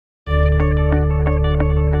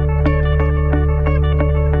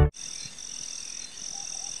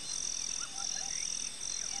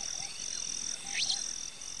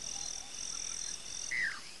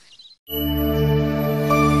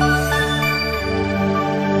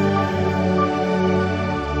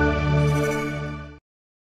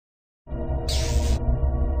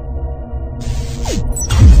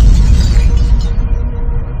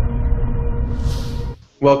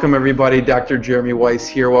Welcome everybody, Dr. Jeremy Weisz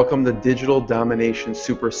here. Welcome to Digital Domination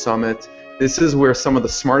Super Summit. This is where some of the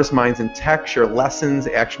smartest minds in tech share lessons,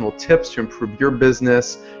 actionable tips to improve your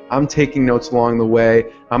business. I'm taking notes along the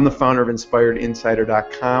way. I'm the founder of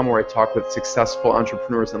InspiredInsider.com, where I talk with successful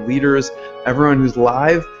entrepreneurs and leaders. Everyone who's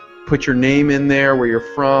live, put your name in there, where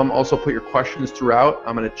you're from. Also put your questions throughout.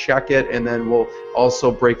 I'm going to check it, and then we'll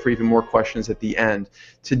also break for even more questions at the end.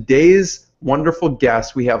 Today's wonderful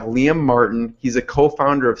guest, we have Liam Martin. He's a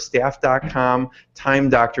co-founder of Staff.com,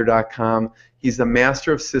 TimeDoctor.com. He's the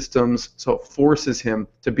master of systems, so it forces him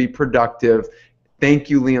to be productive. Thank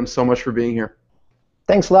you, Liam, so much for being here.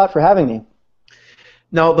 Thanks a lot for having me.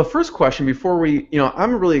 Now, the first question before we,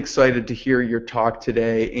 I'm really excited to hear your talk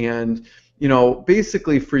today, and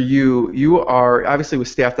basically for you, you are obviously with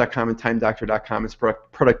Staff.com and TimeDoctor.com, it's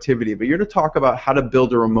productivity, but you're going to talk about how to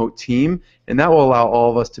build a remote team, and that will allow all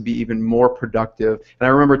of us to be even more productive. And I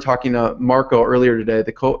remember talking to Marco earlier today,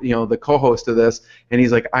 the co-host of this, and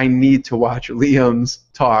he's like, I need to watch Liam's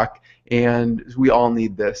talk, and we all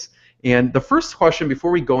need this. And the first question before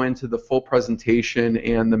we go into the full presentation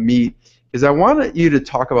and the meat is I wanted you to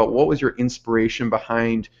talk about what was your inspiration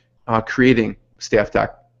behind creating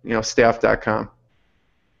Staff.com. Staff.com.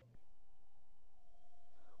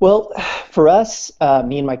 Well, for us,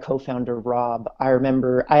 me and my co-founder Rob, I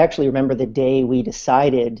actually remember the day we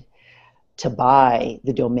decided to buy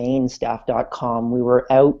the domain Staff.com. We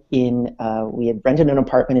were out we had rented an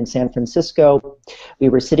apartment in San Francisco. We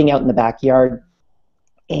were sitting out in the backyard,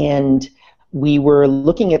 and we were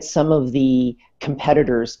looking at some of the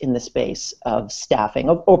competitors in the space of staffing,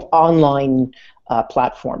 of online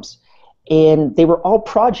platforms. And they were all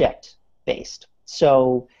project-based.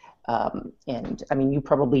 So, and I mean, you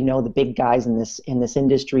probably know the big guys in this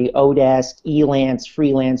industry: Odesk, Elance,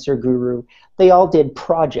 Freelancer, Guru. They all did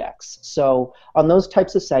projects. So, on those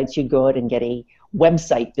types of sites, you'd go out and get a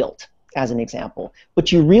website built, as an example.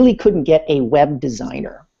 But you really couldn't get a web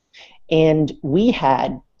designer. And we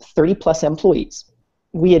had 30+ employees.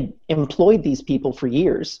 We had employed these people for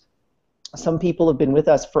years. Some people have been with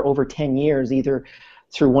us for over 10 years, either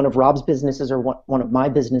through one of Rob's businesses or one of my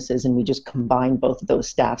businesses, and we just combined both of those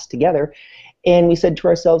staffs together. And we said to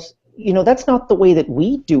ourselves, that's not the way that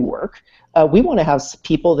we do work. We want to have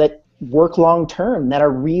people that work long-term, that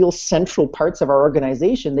are real central parts of our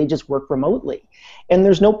organization. They just work remotely. And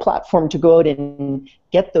there's no platform to go out and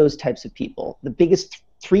get those types of people. The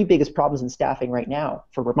three biggest problems in staffing right now,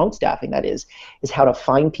 for remote staffing that is how to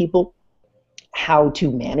find people, how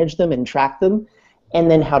to manage them and track them,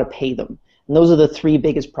 and then how to pay them. And those are the three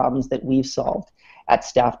biggest problems that we've solved at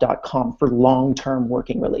Staff.com for long-term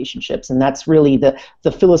working relationships. And that's really the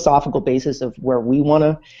philosophical basis of where we want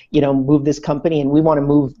to, move this company, and we want to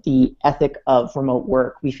move the ethic of remote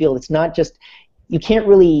work. We feel it's not just, you can't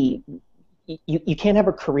have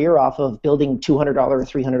a career off of building $200 or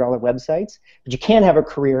 $300 websites, but you can have a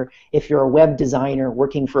career if you're a web designer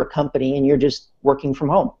working for a company and you're just working from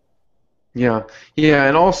home. Yeah,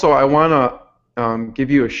 and also I want to give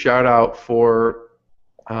you a shout out for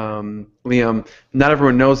Liam. Not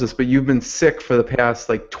everyone knows this, but you've been sick for the past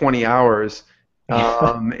 20 hours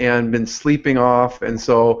and been sleeping off, and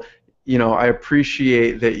so I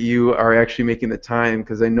appreciate that you are actually making the time,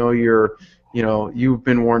 because I know you've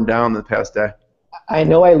been worn down the past day. I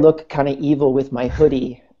know I look kind of evil with my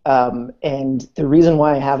hoodie, and the reason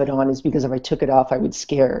why I have it on is because if I took it off, I would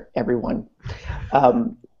scare everyone.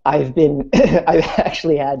 I've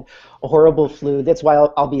actually had a horrible flu. That's why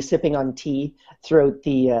I'll be sipping on tea throughout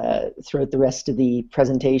the rest of the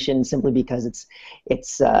presentation, simply because it's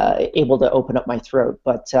able to open up my throat.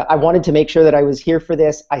 But I wanted to make sure that I was here for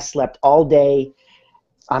this. I slept all day.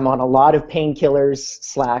 I'm on a lot of painkillers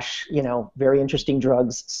 / very interesting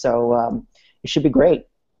drugs. So it should be great.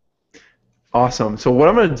 Awesome. So what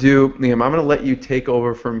I'm going to do, Liam, I'm going to let you take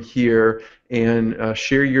over from here and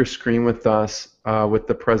share your screen with us with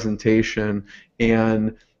the presentation,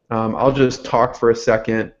 and I'll just talk for a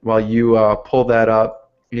second while you pull that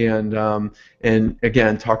up, and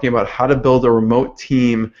again, talking about how to build a remote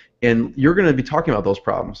team, and you're going to be talking about those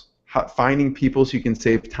problems, finding people so you can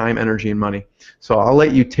save time, energy, and money. So I'll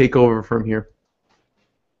let you take over from here.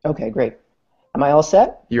 Okay, great. Am I all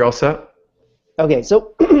set? You're all set? Okay,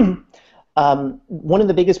 so one of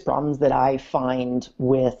the biggest problems that I find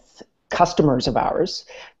with customers of ours,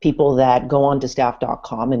 people that go on to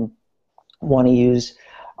Staff.com and want to use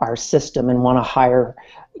our system and want to hire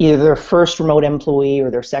either their first remote employee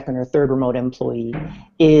or their second or third remote employee,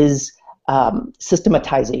 is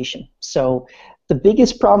systematization. So The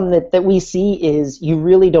biggest problem that we see is you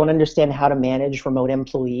really don't understand how to manage remote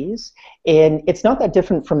employees. And it's not that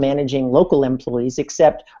different from managing local employees,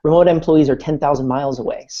 except remote employees are 10,000 miles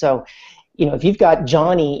away. So, you know, if you've got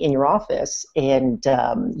Johnny in your office and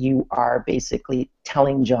you are basically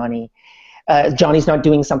telling Johnny, Johnny's not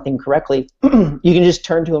doing something correctly, you can just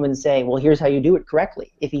turn to him and say, well, here's how you do it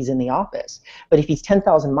correctly if he's in the office. But if he's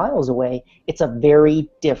 10,000 miles away, it's a very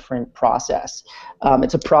different process.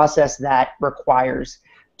 It's a process that requires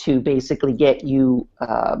to basically get you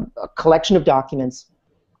a collection of documents,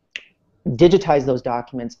 digitize those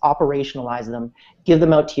documents, operationalize them, give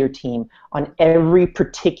them out to your team on every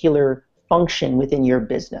particular function within your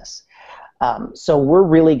business. So we're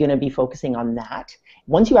really going to be focusing on that.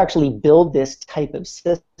 Once you actually build this type of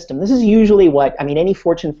system, this is usually what, I mean, any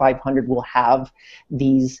Fortune 500 will have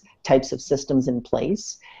these types of systems in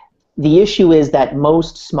place. The issue is that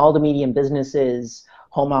most small to medium businesses,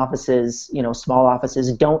 home offices, you know, small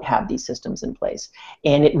offices don't have these systems in place.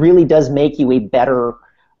 And it really does make you a better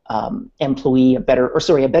employee, a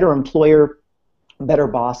better employer, a better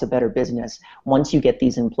boss, a better business once you get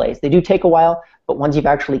these in place. They do take a while, but once you've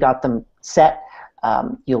actually got them set,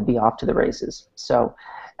 you'll be off to the races. So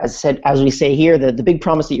as I said, as we say here, the big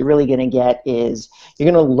promise that you're really going to get is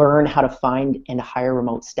you're going to learn how to find and hire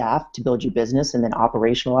remote staff to build your business and then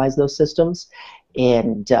operationalize those systems.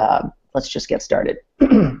 And let's just get started.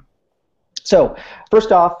 So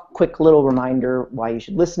first off, quick little reminder why you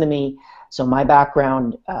should listen to me. So my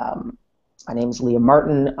background, my name is Liam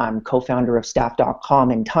Martin. I'm co-founder of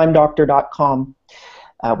Staff.com and TimeDoctor.com.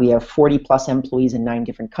 We have 40+ employees in 9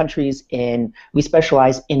 different countries, and we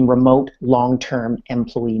specialize in remote long-term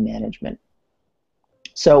employee management.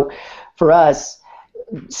 So for us,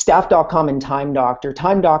 Staff.com and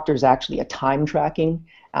TimeDoctor is actually a time tracking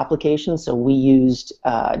application. So we used,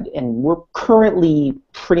 and we're currently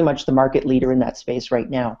pretty much the market leader in that space right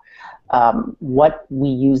now. What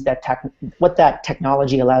that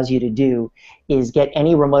technology allows you to do is get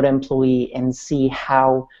any remote employee and see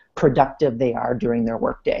how productive they are during their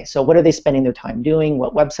workday. So what are they spending their time doing?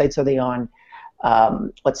 What websites are they on?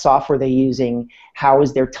 What software are they using? How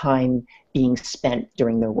is their time being spent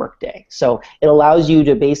during their workday? So it allows you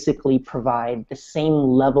to basically provide the same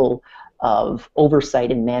level of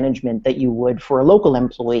oversight and management that you would for a local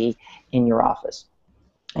employee in your office.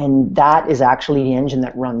 And that is actually the engine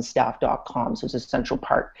that runs Staff.com, so it's a central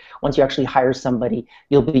part. Once you actually hire somebody,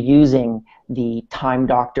 you'll be using the Time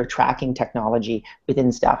Doctor tracking technology within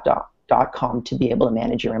Staff.com to be able to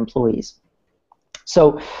manage your employees.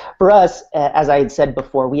 So for us, as I had said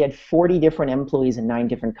before, we had 40 different employees in 9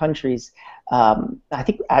 different countries. I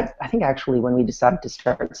think actually when we decided to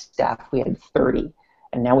start Staff, we had 30,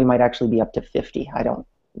 and now we might actually be up to 50. I don't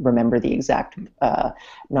remember the exact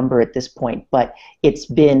number at this point, but it's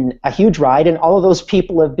been a huge ride, and all of those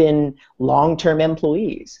people have been long-term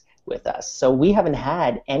employees with us. So we haven't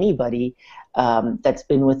had anybody that's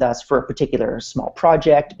been with us for a particular small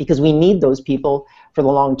project, because we need those people for the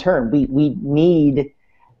long term. We need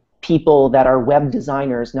people that are web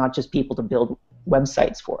designers, not just people to build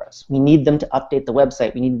websites for us. We need them to update the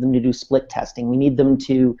website. We need them to do split testing. We need them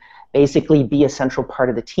to basically be a central part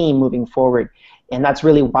of the team moving forward. And that's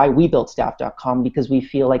really why we built Staff.com, because we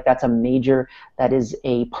feel like that is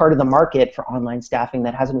a part of the market for online staffing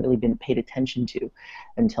that hasn't really been paid attention to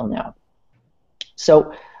until now. So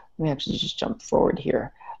let me actually just jump forward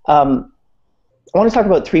here. I want to talk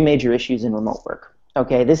about 3 major issues in remote work.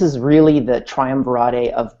 Okay, this is really the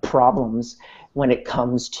triumvirate of problems when it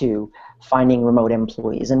comes to finding remote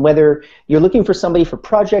employees. And whether you're looking for somebody for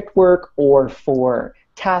project work or for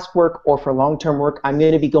task work or for long-term work, I'm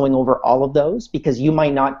going to be going over all of those, because you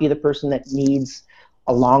might not be the person that needs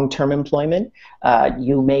a long-term employment.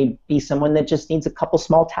 You may be someone that just needs a couple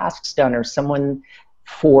small tasks done, or someone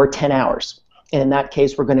for 10 hours. And in that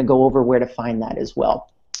case, we're going to go over where to find that as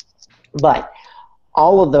well. But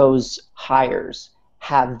all of those hires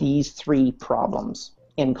have these 3 problems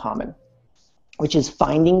in common, which is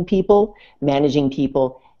finding people, managing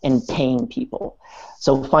people, and paying people.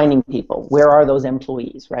 So finding people, where are those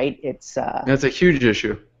employees, right? That's a huge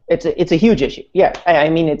issue. It's a huge issue. Yeah, I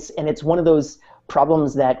mean, it's one of those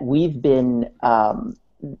problems that we've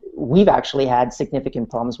actually had significant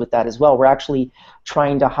problems with that as well. We're actually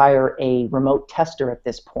trying to hire a remote tester at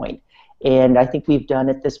this point, and I think we've done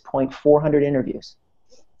at this point 400 interviews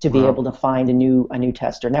to be able to find a new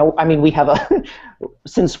tester. Now, I mean, we have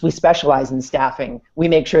since we specialize in staffing, we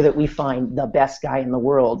make sure that we find the best guy in the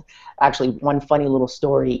world. Actually, one funny little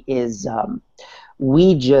story is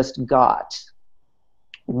we just got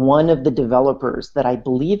one of the developers that I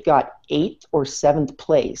believe got 8th or 7th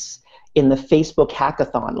place in the Facebook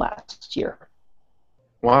hackathon last year.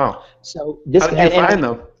 Wow. So this, how did you find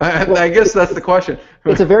them? I guess that's the question.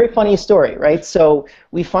 It's a very funny story, right? So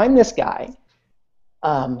we find this guy.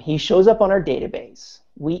 He shows up on our database.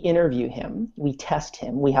 We interview him. We test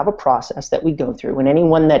him. We have a process that we go through, and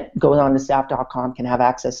anyone that goes on to staff.com can have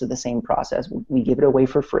access to the same process. We give it away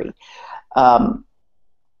for free.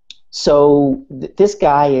 This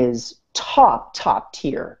guy is top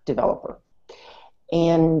tier developer,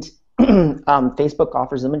 and Facebook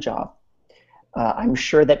offers him a job. I'm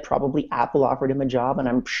sure that probably Apple offered him a job, and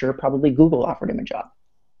I'm sure probably Google offered him a job.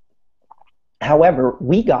 However,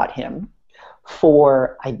 we got him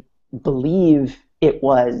for, I believe it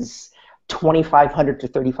was $2,500 to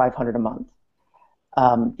 $3,500 a month,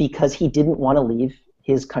 because he didn't want to leave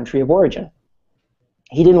his country of origin.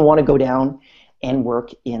 He didn't want to go down and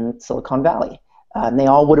work in Silicon Valley. And they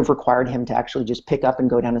all would have required him to actually just pick up and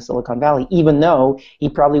go down to Silicon Valley, even though he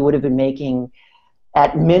probably would have been making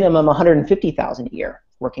at minimum $150,000 a year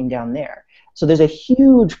working down there. So there's a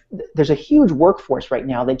huge workforce right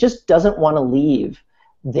now that just doesn't want to leave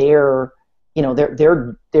their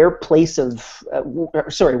place of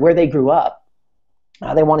where they grew up.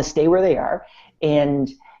 They want to stay where they are, and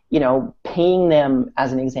paying them,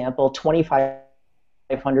 as an example,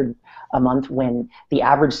 $2,500 a month when the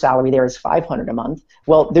average salary there is $500 a month.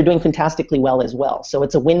 Well, they're doing fantastically well as well. So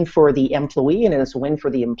it's a win for the employee and it's a win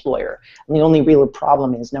for the employer. And the only real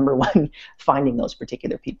problem is, number one, finding those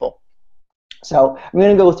particular people. So I'm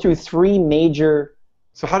going to go through three major.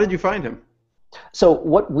 So how did you find him? So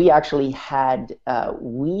what we actually had,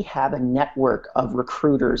 we have a network of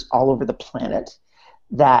recruiters all over the planet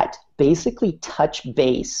that basically touch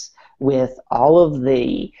base with all of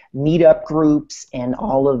the meetup groups and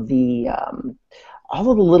all of the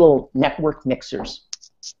little network mixers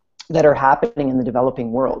that are happening in the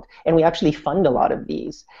developing world. And we actually fund a lot of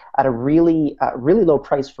these at a really low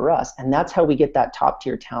price for us, and that's how we get that top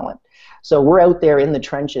tier talent. So we're out there in the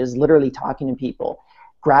trenches, literally talking to people,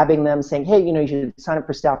 grabbing them, saying, hey, you should sign up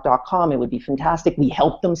for staff.com. It would be fantastic. We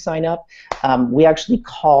help them sign up. We actually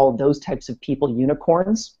call those types of people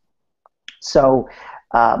unicorns. So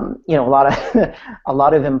a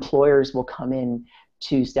lot of employers will come in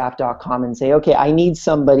to staff.com and say, okay, I need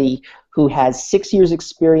somebody who has 6 years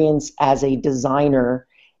experience as a designer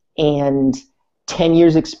and 10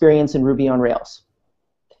 years experience in Ruby on Rails.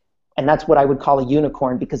 And that's what I would call a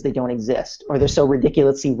unicorn, because they don't exist, or they're so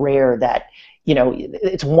ridiculously rare that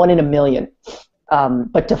it's 1 in a million.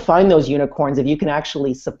 But to find those unicorns, if you can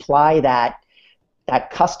actually supply that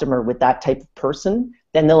customer with that type of person,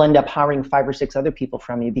 then they'll end up hiring 5 or 6 other people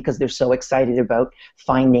from you, because they're so excited about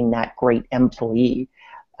finding that great employee.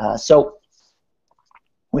 So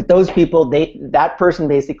with those people, that person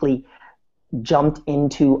basically jumped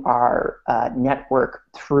into our network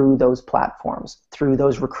through those platforms, through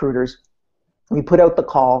those recruiters. We put out the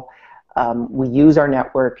call, we use our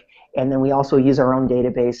network, and then we also use our own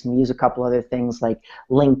database, and we use a couple other things like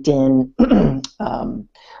LinkedIn, a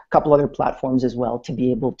couple other platforms as well, to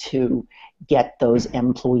be able to get those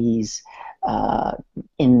employees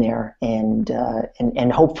in there and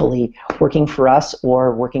hopefully working for us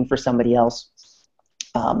or working for somebody else,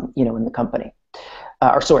 in the company,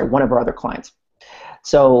 one of our other clients.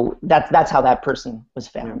 So that's how that person was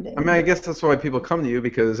found. I mean, I guess that's why people come to you,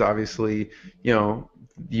 because obviously,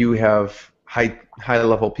 you have high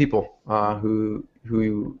level people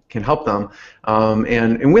who can help them,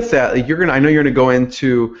 and with that, I know you're gonna go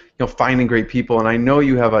into finding great people, and I know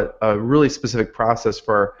you have a really specific process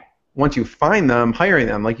for, once you find them, hiring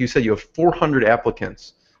them. Like you said, you have 400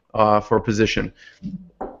 applicants for a position.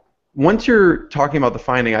 Once you're talking about the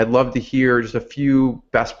finding, I'd love to hear just a few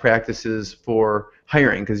best practices for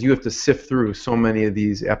hiring, because you have to sift through so many of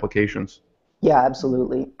these applications. Yeah,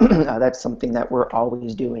 absolutely. That's something that we're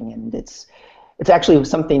always doing, and it's actually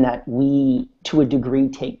something that we, to a degree,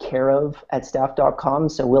 take care of at staff.com.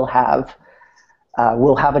 So we'll have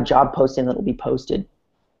a job posting that will be posted,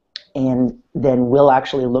 and then we'll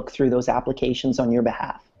actually look through those applications on your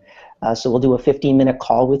behalf. So we'll do a 15-minute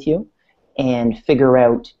call with you and figure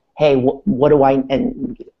out, hey, what do I,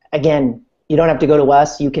 and again, you don't have to go to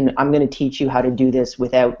us. I'm going to teach you how to do this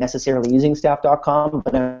without necessarily using staff.com,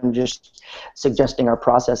 but I'm just suggesting our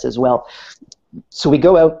process as well. So we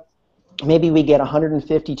go out, maybe we get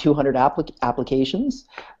 150, 200 applications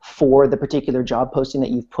for the particular job posting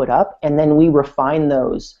that you've put up, and then we refine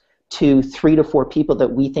those to 3 to 4 people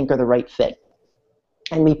that we think are the right fit.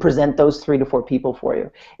 And we present those 3 to 4 people for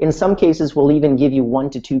you. In some cases, we'll even give you 1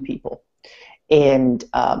 to 2 people. And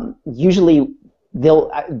usually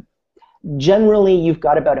generally you've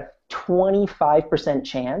got about a 25%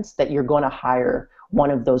 chance that you're going to hire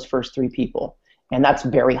one of those first 3 people. and that's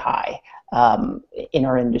very high in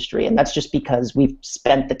our industry, and that's just because we've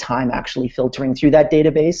spent the time actually filtering through that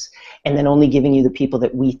database and then only giving you the people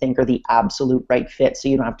that we think are the absolute right fit, so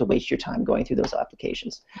you don't have to waste your time going through those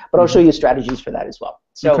applications. But I'll show you strategies for that as well.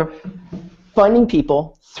 So finding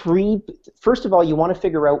people, first of all, you want to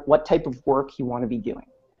figure out what type of work you want to be doing.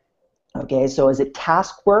 Okay, so is it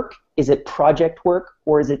task work, is it project work,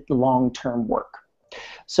 or is it long-term work?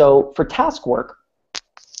 So for task work,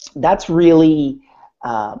 that's really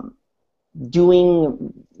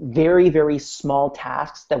doing very, very small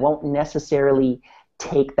tasks that won't necessarily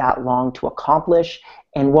take that long to accomplish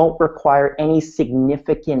and won't require any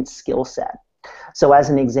significant skill set. So as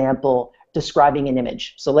an example, describing an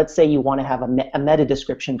image. So let's say you want to have a meta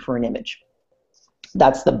description for an image.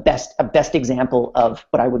 That's the best example of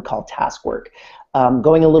what I would call task work.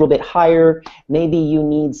 Going a little bit higher, maybe you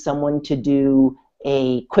need someone to do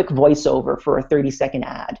a quick voiceover for a 30-second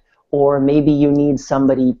ad, or maybe you need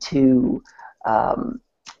somebody to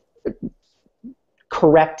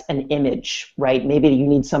correct an image, right? Maybe you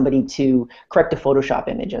need somebody to correct a Photoshop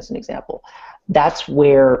image, as an example. That's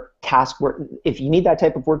where task work, if you need that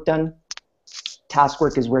type of work done, task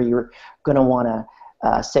work is where you're going to want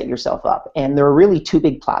to set yourself up. And there are really two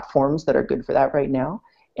big platforms that are good for that right now,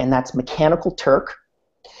 and that's Mechanical Turk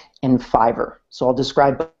and Fiverr. So I'll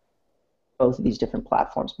describe both of these different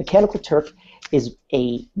platforms. Mechanical Turk is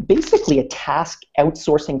basically a task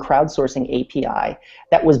outsourcing, crowdsourcing API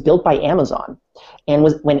that was built by Amazon. And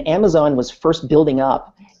when Amazon was first building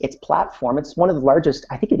up its platform, it's one of the largest,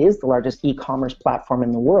 I think it is the largest e-commerce platform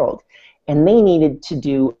in the world. And they needed to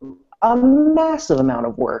do a massive amount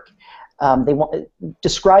of work. They want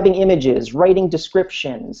describing images, writing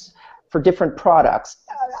descriptions for different products,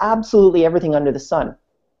 absolutely everything under the sun.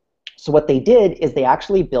 So what they did is they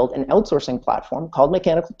actually built an outsourcing platform called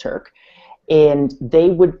Mechanical Turk, and they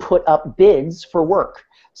would put up bids for work.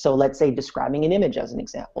 So let's say describing an image as an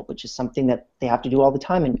example, which is something that they have to do all the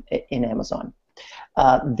time in Amazon.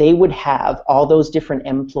 They would have all those different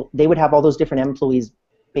employees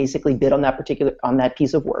basically bid on that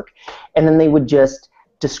piece of work, and then they would just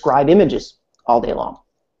describe images all day long.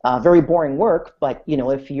 Very boring work, but you know,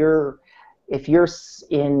 if you're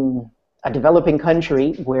in a developing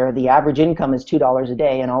country where the average income is $2 a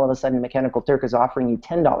day, and all of a sudden Mechanical Turk is offering you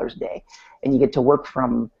 $10 a day, and you get to work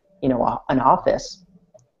from, you know, an office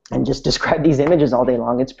and just describe these images all day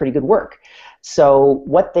long, it's pretty good work. So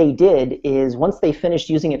what they did is, once they finished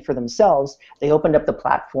using it for themselves, they opened up the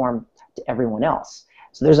platform to everyone else.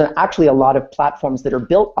 So there's actually a lot of platforms that are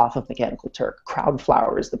built off of Mechanical Turk.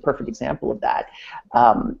 Crowdflower is the perfect example of that,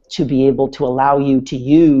 to be able to allow you to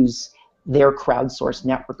use their crowdsourced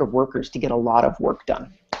network of workers to get a lot of work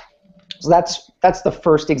done. So that's the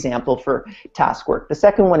first example for task work. The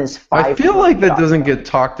second one is Fiverr. I feel like that doesn't get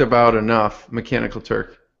talked about enough, Mechanical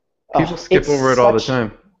Turk. People skip over it all the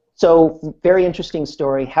time. So very interesting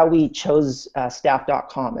story, how we chose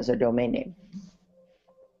staff.com as our domain name.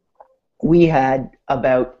 We had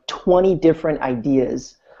about 20 different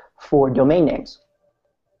ideas for domain names.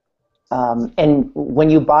 And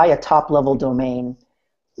when you buy a top-level domain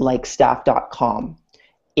like staff.com,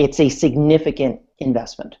 it's a significant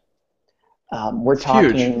investment. We're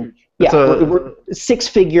talking, we're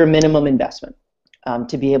six-figure minimum investment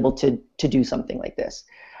to be able to do something like this.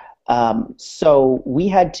 So we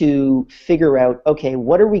had to figure out, okay,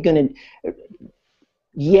 what are we going to?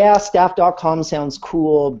 Yeah, staff.com sounds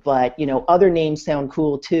cool, but you know, other names sound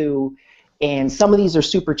cool too, and some of these are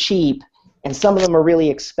super cheap, and some of them are really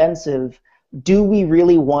expensive. Do we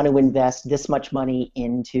really want to invest this much money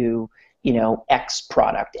into, you know, X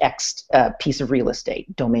product, X piece of real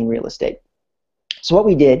estate, domain real estate? So what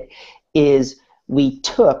we did is we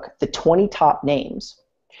took the 20 top names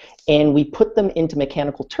and we put them into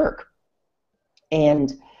Mechanical Turk.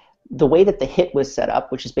 And the way that the hit was set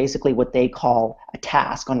up, which is basically what they call a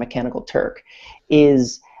task on Mechanical Turk,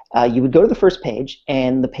 is you would go to the first page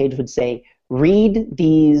and the page would say, read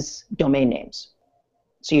these domain names.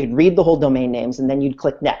 So you'd read the whole domain names and then you'd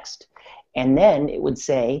click next. And then it would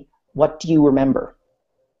say, what do you remember?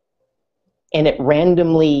 And it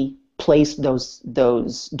randomly placed those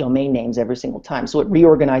domain names every single time. So it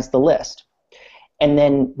reorganized the list. And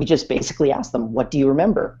then we just basically asked them, what do you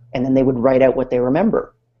remember? And then they would write out what they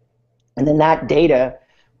remember. And then that data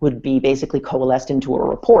would be basically coalesced into a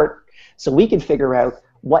report, so we could figure out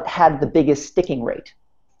what had the biggest sticking rate.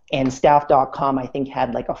 And staff.com, I think,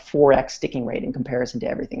 had like a 4x sticking rate in comparison to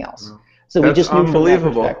everything else. So we just knew from that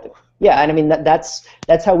perspective. Yeah, and I mean, that's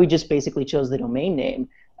how we just basically chose the domain name.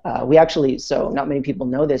 We actually, so not many people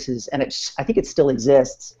know this, and I think it still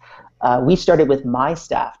exists. We started with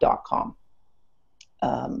mystaff.com.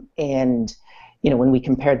 And when we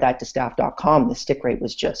compared that to staff.com, the stick rate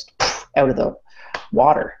was just out of the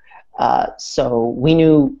water. So we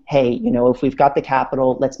knew, hey, if we've got the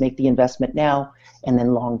capital, let's make the investment now, and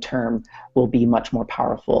then long term will be much more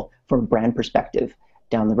powerful from a brand perspective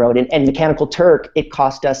down the road. And Mechanical Turk, it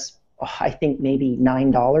cost us, I think, maybe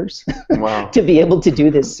 $9 wow. to be able to do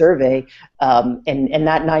this survey, and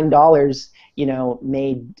that $9,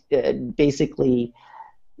 made basically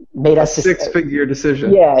made us a six-figure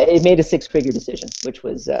decision. Yeah, it made a six-figure decision, which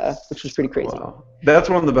was pretty crazy. Wow, that's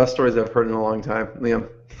one of the best stories I've heard in a long time, Liam.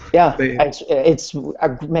 Yeah, it's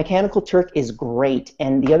Mechanical Turk is great,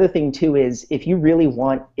 and the other thing too is if you really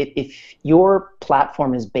want, if your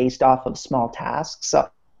platform is based off of small tasks. So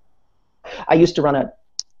I used to run a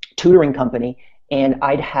tutoring company, and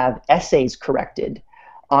I'd have essays corrected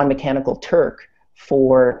on Mechanical Turk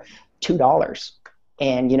for $2.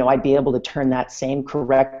 And I'd be able to turn that same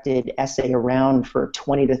corrected essay around for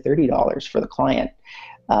 $20 to $30 for the client.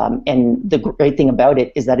 And the great thing about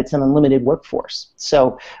it is that it's an unlimited workforce.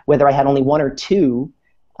 So whether I had only 1 or 2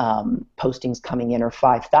 postings coming in or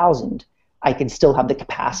 5,000, I could still have the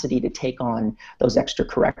capacity to take on those extra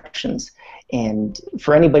corrections. And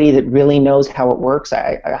for anybody that really knows how it works,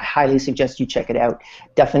 I highly suggest you check it out.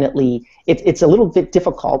 Definitely, it's a little bit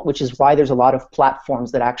difficult, which is why there's a lot of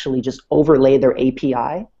platforms that actually just overlay their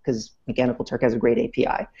API, because Mechanical Turk has a great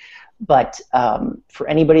API. But for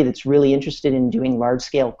anybody that's really interested in doing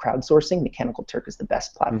large-scale crowdsourcing, Mechanical Turk is the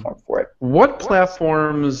best platform for it. What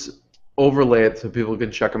platforms overlay it so people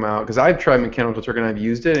can check them out? Because I've tried Mechanical Turk and I've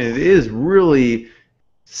used it, and it is really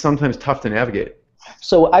sometimes tough to navigate.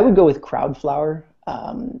 So I would go with Crowdflower.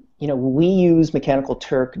 We use Mechanical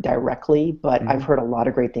Turk directly, but I've heard a lot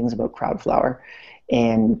of great things about Crowdflower,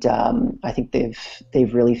 and I think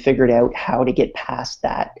they've really figured out how to get past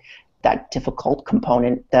that difficult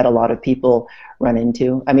component that a lot of people run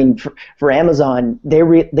into. I mean, for Amazon, they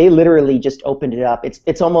literally just opened it up.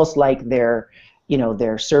 It's almost like their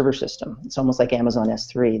server system. It's almost like Amazon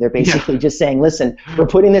S3. They're basically just saying, listen, we're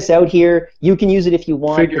putting this out here. You can use it if you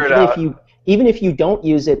want. Figure it out. Even if you don't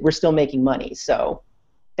use it, we're still making money. So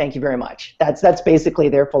thank you very much. That's basically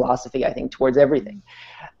their philosophy, I think, towards everything.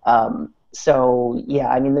 So yeah,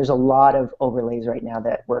 I mean, there's a lot of overlays right now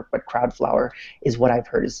that work, but Crowdflower is what I've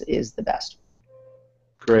heard is the best.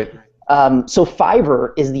 Great. So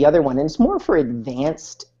Fiverr is the other one, and it's more for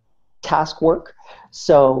advanced task work.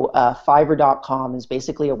 So Fiverr.com is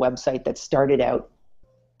basically a website that started out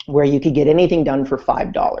where you could get anything done for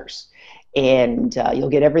 $5. And you'll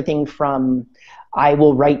get everything from I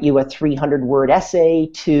will write you a 300-word essay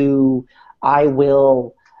to I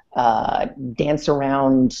will dance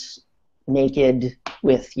around naked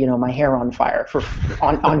with my hair on fire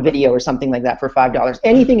on video or something like that for $5.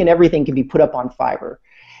 Anything and everything can be put up on Fiverr.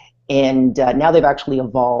 And now they've actually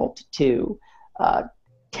evolved to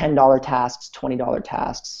 $10 tasks, $20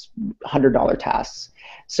 tasks, $100 tasks.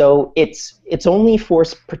 So it's only for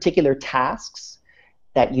particular tasks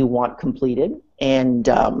that you want completed, and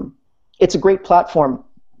it's a great platform.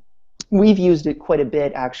 We've used it quite a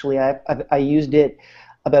bit, actually. I used it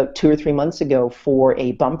about 2 or 3 months ago for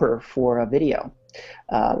a bumper for a video,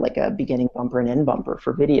 like a beginning bumper and end bumper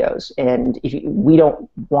for videos. And we don't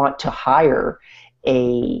want to hire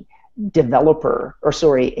a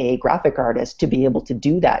a graphic artist to be able to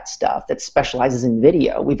do that stuff that specializes in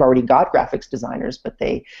video. We've already got graphics designers, but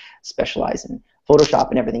they specialize in Photoshop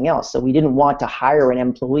and everything else. So we didn't want to hire an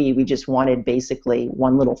employee. We just wanted basically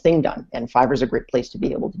one little thing done, and Fiverr's a great place to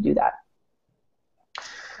be able to do that.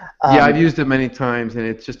 Yeah, I've used it many times, and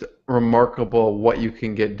it's just remarkable what you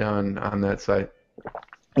can get done on that site.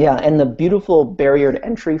 Yeah, and the beautiful barrier to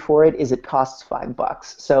entry for it is it costs $5.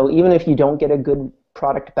 So even if you don't get a good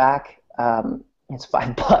product back, it's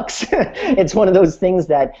 $5. It's one of those things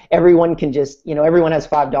that everyone can just, everyone has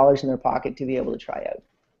 $5 in their pocket to be able to try out.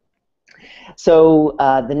 So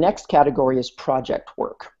the next category is project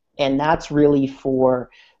work, and that's really for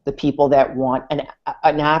the people that want an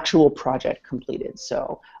actual project completed.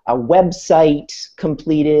 So a website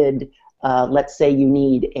completed, let's say you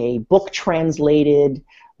need a book translated,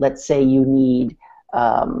 let's say you need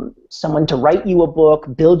someone to write you a book,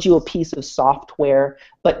 build you a piece of software,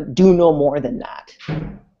 but do no more than that.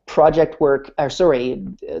 Project work,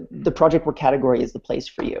 the project work category is the place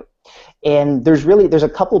for you. And there's a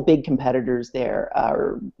couple big competitors there,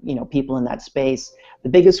 or people in that space. The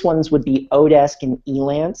biggest ones would be Odesk and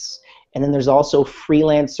Elance, and then there's also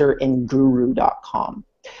Freelancer and Guru.com.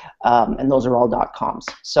 And those are all .coms.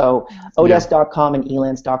 So Odesk.com and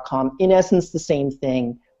Elance.com, in essence, the same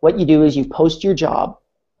thing. What you do is you post your job,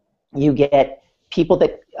 you get people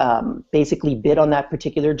that basically bid on that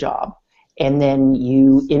particular job, and then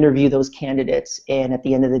you interview those candidates, and at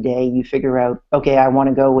the end of the day, you figure out, okay, I want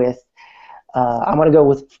to go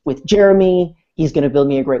with Jeremy. He's going to build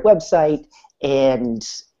me a great website, and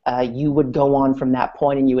you would go on from that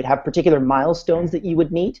point, and you would have particular milestones that you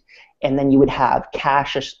would meet, and then you would have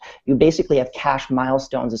cash. You basically have cash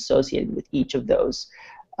milestones associated with each of those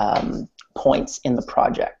points in the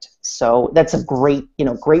project. So that's a great,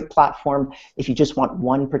 great platform. If you just want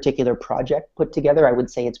one particular project put together, I would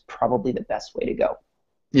say it's probably the best way to go.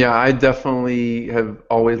 Yeah, I definitely have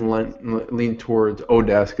always leaned towards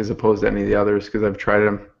Odesk as opposed to any of the others because I've tried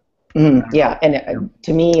them. Yeah, and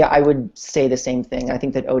to me, I would say the same thing. I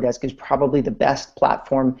think that Odesk is probably the best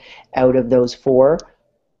platform out of those four.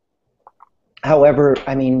 However,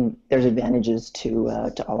 I mean, there's advantages to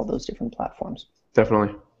all of those different platforms.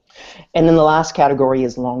 Definitely. And then the last category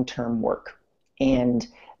is long-term work, and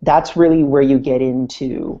that's really where you get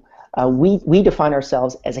into. We define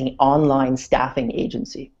ourselves as an online staffing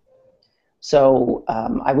agency. So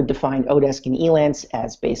I would define Odesk and Elance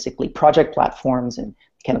as basically project platforms, and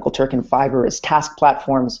Mechanical Turk and Fiverr as task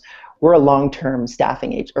platforms. We're a long-term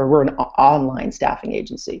staffing agent, or we're an online staffing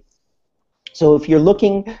agency. So if you're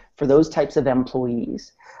looking for those types of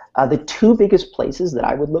employees, the two biggest places that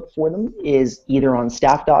I would look for them is either on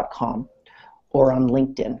staff.com or on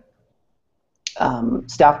LinkedIn.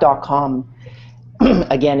 Staff.com,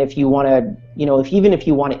 again, if you want to, even if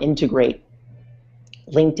you want to integrate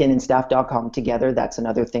LinkedIn and staff.com together, that's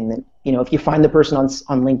another thing that, if you find the person on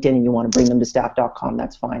LinkedIn and you want to bring them to staff.com,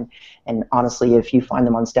 that's fine. And honestly, if you find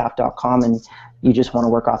them on staff.com and you just want to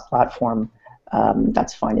work off platform,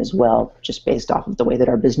 that's fine as well, just based off of the way that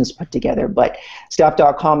our business put together. But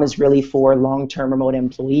staff.com is really for long-term remote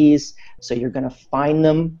employees, so you're going to find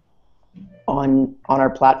them on our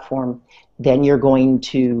platform. Then you're going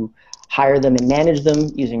to hire them and manage them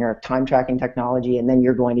using our time tracking technology, and then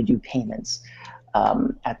you're going to do payments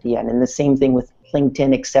at the end. And the same thing with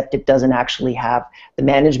LinkedIn, except it doesn't actually have the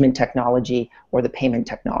management technology or the payment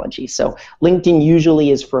technology. So LinkedIn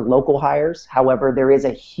usually is for local hires. However, there is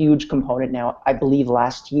a huge component now. I believe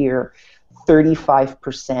last year,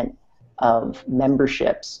 35% of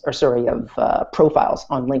profiles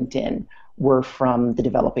on LinkedIn were from the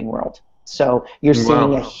developing world. So you're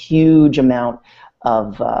seeing a huge amount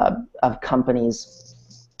of companies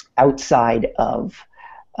outside of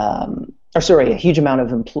a huge amount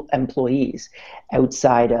of employees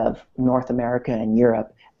outside of North America and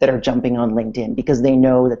Europe that are jumping on LinkedIn because they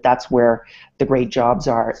know that that's where the great jobs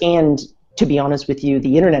are. And to be honest with you,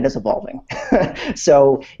 the internet is evolving.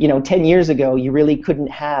 So, 10 years ago, you really couldn't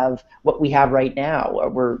have what we have right now.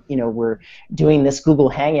 We're doing this Google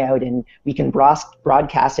Hangout, and we can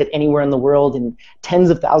broadcast it anywhere in the world, and tens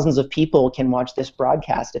of thousands of people can watch this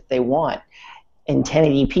broadcast if they want. In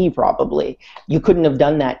 1080p probably. You couldn't have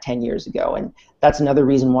done that 10 years ago, and that's another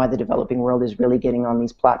reason why the developing world is really getting on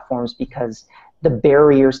these platforms, because the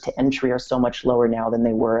barriers to entry are so much lower now than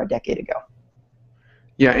they were a decade ago.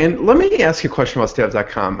 Yeah, and let me ask you a question about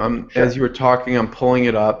staff.com. Sure. As you were talking, I'm pulling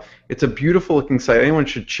it up. It's a beautiful looking site. Anyone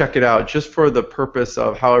should check it out just for the purpose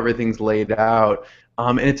of how everything's laid out.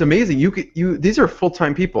 And it's amazing. These are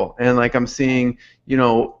full-time people, and like I'm seeing,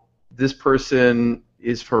 this person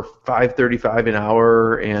is for $5.35 an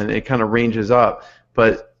hour, and it kind of ranges up.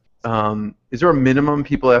 But is there a minimum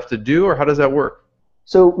people have to do, or how does that work?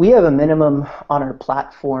 So we have a minimum on our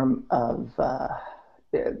platform of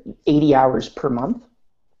 80 hours per month,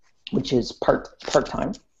 which is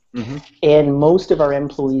part-time. Mm-hmm. And most of our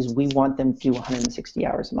employees, we want them to do 160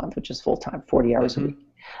 hours a month, which is full-time, 40 hours a week.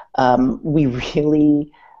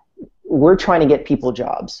 We're trying to get people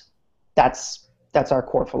jobs. That's our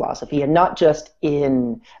core philosophy, and not just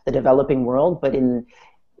in the developing world, but in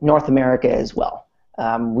North America as well.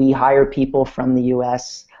 We hire people from the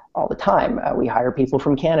US all the time. We hire people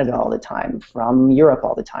from Canada all the time, from Europe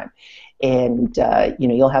all the time. And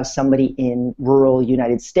you'll have somebody in rural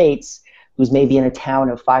United States who's maybe in a town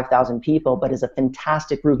of 5,000 people, but is a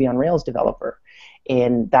fantastic Ruby on Rails developer.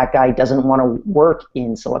 And that guy doesn't want to work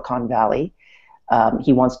in Silicon Valley.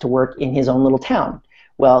 He wants to work in his own little town.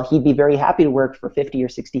 Well, he'd be very happy to work for $50,000 or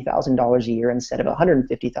 $60,000 a year instead of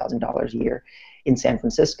 $150,000 a year in San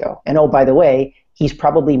Francisco. And oh, by the way, he's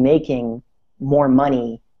probably making more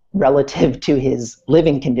money relative to his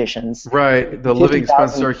living conditions. Right, the living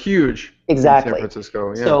expenses are huge. Exactly. In San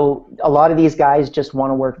Francisco, yeah. So a lot of these guys just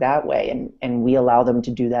want to work that way, and we allow them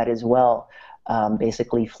to do that as well.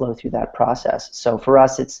 Basically flow through that process. So for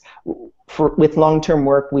us, with long-term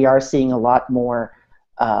work, we are seeing a lot more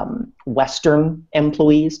Western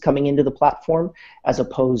employees coming into the platform, as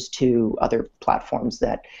opposed to other platforms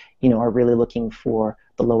that are really looking for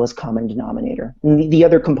the lowest common denominator. And the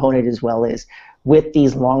other component as well is with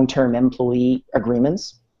these long-term employee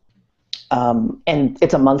agreements, and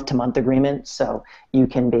it's a month-to-month agreement, so you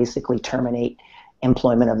can basically terminate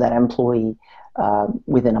employment of that employee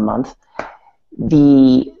within a month.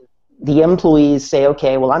 The employees say,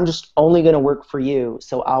 okay, well, I'm just only going to work for you,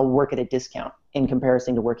 so I'll work at a discount in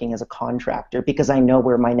comparison to working as a contractor because I know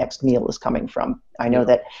where my next meal is coming from. I know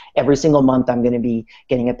that every single month I'm going to be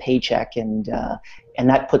getting a paycheck, and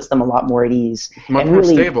that puts them a lot more at ease. Much and more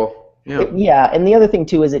really, stable. Yeah. Yeah, and the other thing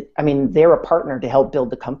too is they're a partner to help build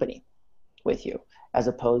the company with you, as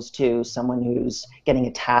opposed to someone who's getting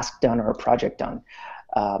a task done or a project done.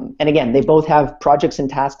 And again, they both have projects and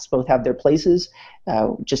tasks, both have their places,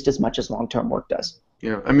 just as much as long-term work does.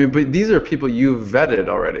 Yeah, I mean, but these are people you've vetted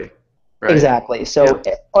already, right? Exactly. So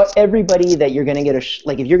everybody that you're going to get if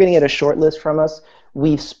you're going to get a short list from us,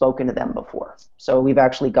 we've spoken to them before. So we've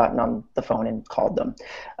actually gotten on the phone and called them.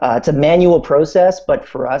 It's a manual process, but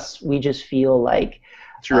for us, we just feel like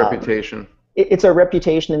it's your reputation. It's our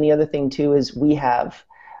reputation, and the other thing too is we have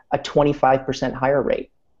a 25% higher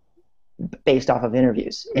rate based off of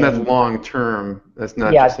interviews. And that's long term. That's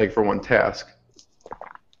not just like for one task.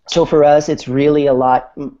 So for us, it's really a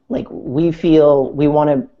lot, like we feel we want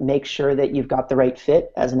to make sure that you've got the right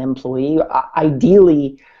fit as an employee.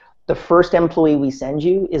 Ideally, the first employee we send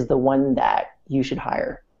you is the one that you should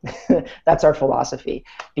hire. That's our philosophy.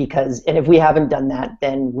 And if we haven't done that,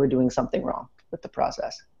 then we're doing something wrong with the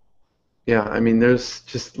process. Yeah, I mean, there's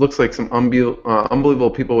just looks like some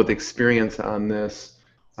unbelievable people with experience on this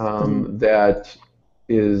that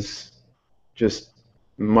is just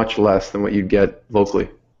much less than what you'd get locally.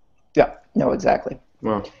 Yeah, no, exactly.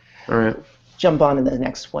 Wow. All right. Jump on to the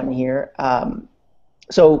next one here.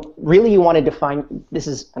 So really you want to define, this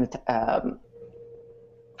is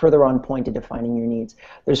further on point to defining your needs.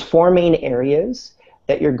 There's 4 main areas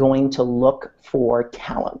that you're going to look for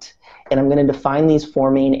talent. And I'm going to define these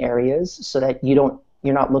 4 main areas so that you're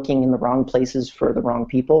not looking in the wrong places for the wrong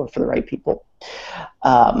people or for the right people.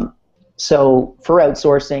 So for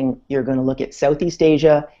outsourcing, you're going to look at Southeast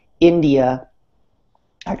Asia, India,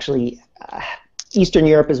 actually Eastern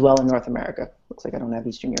Europe as well, and North America. Looks like I don't have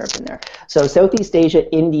Eastern Europe in there. So Southeast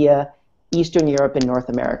Asia, India, Eastern Europe, and North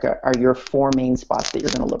America are your 4 main spots that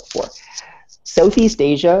you're going to look for. Southeast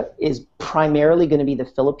Asia is primarily going to be the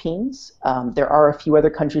Philippines. There are a few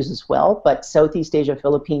other countries as well, but Southeast Asia,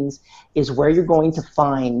 Philippines is where you're going to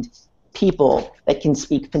find people that can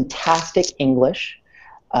speak fantastic English,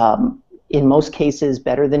 in most cases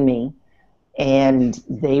better than me, and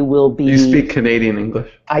they will be... You speak Canadian English?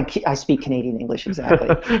 I speak Canadian English,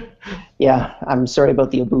 exactly. Yeah, I'm sorry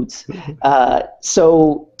about the aboots.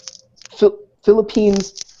 So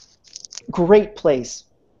Philippines, great place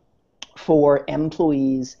for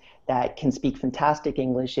employees that can speak fantastic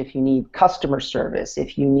English. If you need customer service,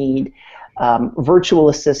 if you need virtual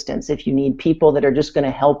assistants, if you need people that are just going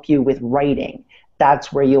to help you with writing,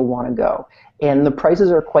 that's where you'll want to go. And the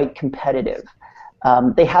prices are quite competitive.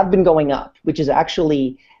 They have been going up, which is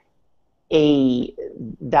actually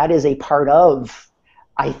that is a part of,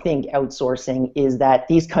 I think, outsourcing, is that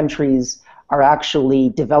these countries are actually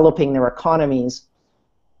developing their economies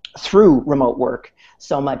through remote work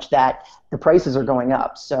so much that the prices are going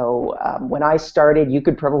up. So when I started, you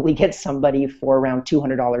could probably get somebody for around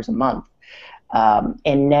 $200 a month.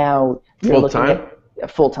 And now you're looking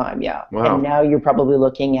at full-time, yeah. Wow. And now you're probably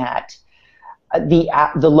looking at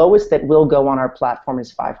the lowest that will go on our platform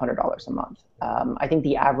is $500 a month. I think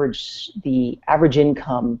the average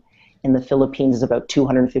income in the Philippines is about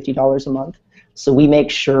 $250 a month. So we make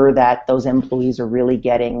sure that those employees are really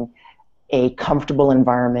getting a comfortable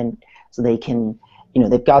environment so they can,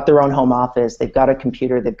 they've got their own home office, they've got a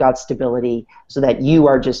computer, they've got stability, so that you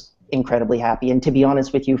are just incredibly happy. And to be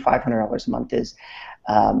honest with you, $500 a month is,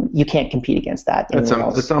 you can't compete against that.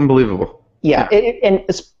 That's unbelievable. Yeah, and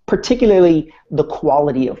it's particularly the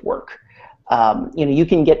quality of work. You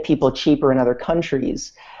can get people cheaper in other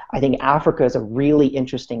countries. I think Africa is a really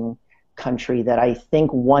interesting country that I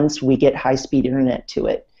think once we get high-speed internet to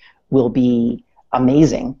it will be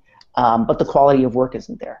amazing. But the quality of work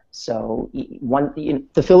isn't there. So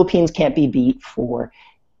the Philippines can't be beat for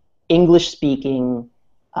English-speaking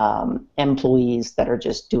employees that are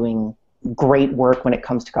just doing great work when it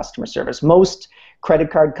comes to customer service. Most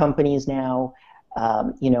credit card companies now,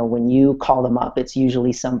 when you call them up, it's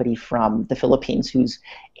usually somebody from the Philippines who's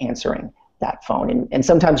answering that phone. And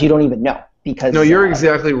sometimes you don't even know. Because no, you're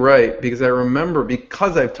exactly right, because I remember,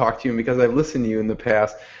 because I've talked to you and because I've listened to you in the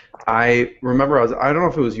past, I remember I don't know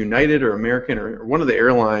if it was United or American or one of the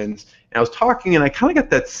airlines, and I was talking and I kind of got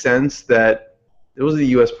that sense that it was a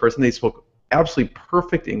U.S. person. They spoke absolutely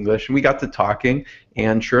perfect English, and we got to talking,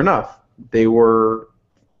 and sure enough, they were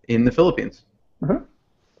in the Philippines.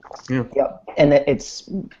 Mm-hmm. Yeah. Yep. And it's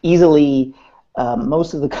easily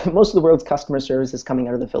most of the world's customer service is coming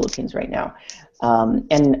out of the Philippines right now.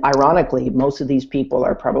 And ironically, most of these people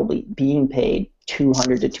are probably being paid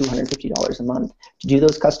 $200 to $250 a month to do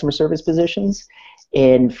those customer service positions.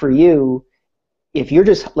 And for you, if you're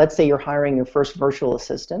just, let's say you're hiring your first virtual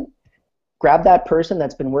assistant, grab that person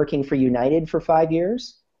that's been working for United for 5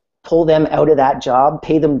 years, pull them out of that job,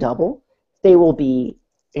 pay them double. They will be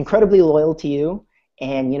incredibly loyal to you,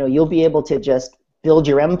 and you'll be able to just build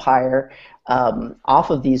your empire off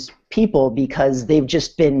of these people, because they've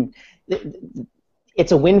just been,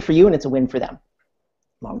 it's a win for you and it's a win for them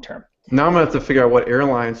long term. Now I'm going to have to figure out what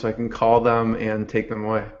airline so I can call them and take them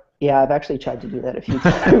away. Yeah, I've actually tried to do that a few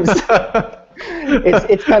times.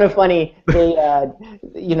 It's kind of funny. They,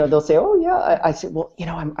 they'll say, "Oh yeah," I said, "Well,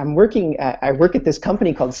 I'm working. I work at this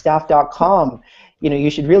company called Staff.com. You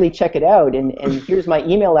should really check it out. And here's my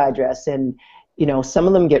email address." And some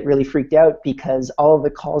of them get really freaked out because all of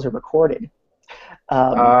the calls are recorded.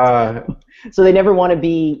 So they never want to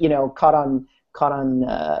be, caught on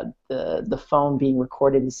the phone being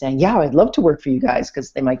recorded and saying, "Yeah, I'd love to work for you guys,"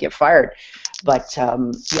 because they might get fired. But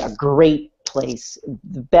yeah, great place.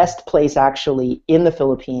 The best place actually in the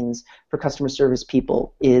Philippines for customer service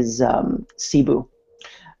people is Cebu,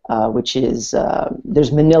 which is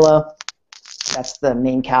there's Manila. That's the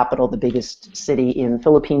main capital, the biggest city in the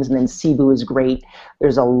Philippines, and then Cebu is great.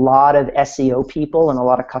 There's a lot of SEO people and a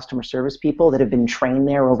lot of customer service people that have been trained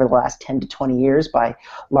there over the last 10 to 20 years by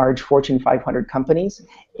large Fortune 500 companies,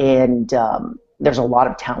 and there's a lot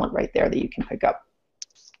of talent right there that you can pick up.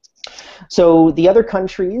 So the other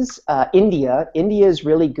countries, India is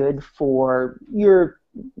really good for your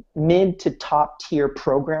mid to top tier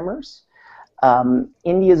programmers.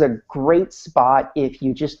 India is a great spot if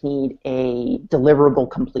you just need a deliverable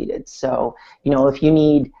completed. So, if you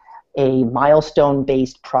need a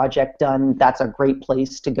milestone-based project done, that's a great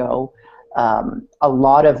place to go. A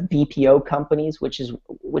lot of BPO companies, which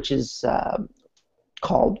is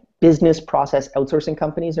called business process outsourcing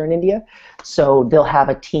companies, are in India. So they'll have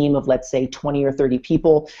a team of, let's say, 20 or 30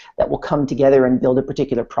 people that will come together and build a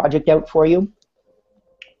particular project out for you.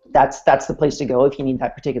 That's the place to go if you need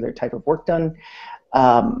that particular type of work done.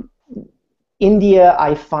 India,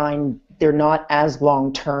 I find they're not as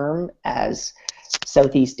long-term as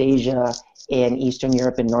Southeast Asia and Eastern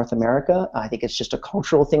Europe and North America. I think it's just a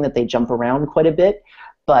cultural thing that they jump around quite a bit.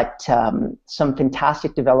 But some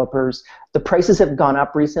fantastic developers. The prices have gone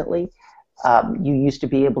up recently. You used to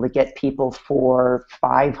be able to get people for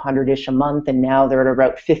 $500-ish a month, and now they're at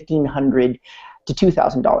about $1,500 to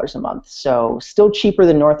 $2,000 a month. So still cheaper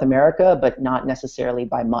than North America, but not necessarily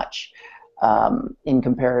by much in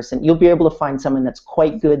comparison. You'll be able to find someone that's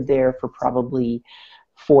quite good there for probably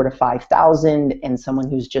 $4,000 to $5,000, and someone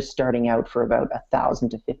who's just starting out for about $1,000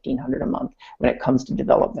 to $1,500 a month when it comes to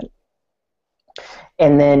development.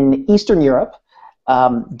 And then Eastern Europe,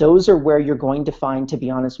 those are where you're going to find, to be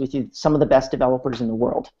honest with you, some of the best developers in the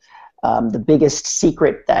world. The biggest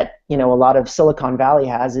secret that a lot of Silicon Valley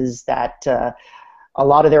has is that a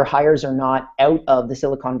lot of their hires are not out of the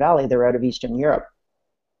Silicon Valley, they're out of Eastern Europe.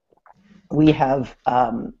 We have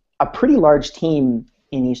a pretty large team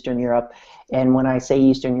in Eastern Europe, and when I say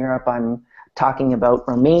Eastern Europe, I'm talking about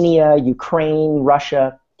Romania, Ukraine,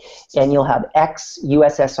 Russia, and you'll have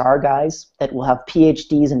ex-USSR guys that will have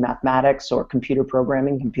PhDs in mathematics or computer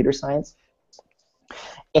programming, computer science,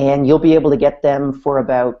 and you'll be able to get them for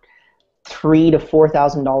about $3,000 to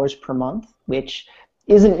 $4,000 per month, which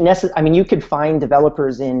isn't necessary. I mean, you could find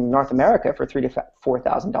developers in North America for $3,000 to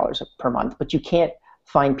 $4,000 per month, but you can't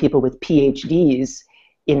find people with PhDs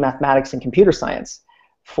in mathematics and computer science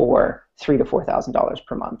for $3,000 to $4,000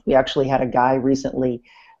 per month. We actually had a guy recently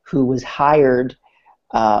who was hired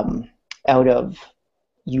out of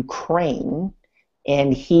Ukraine,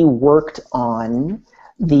 and he worked on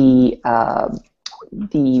the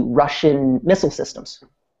Russian missile systems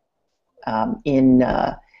in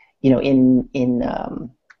the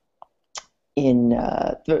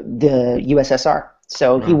USSR.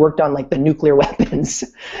 So he worked on like the nuclear weapons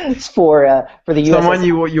for the USSR. Someone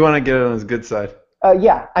you want to get on his good side.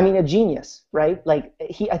 Yeah, I mean, a genius, right? Like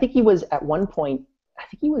I think he was at one point, I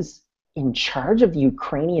think he was in charge of the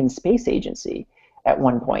Ukrainian Space Agency at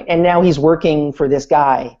one point, and now he's working for this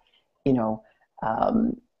guy, in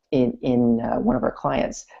one of our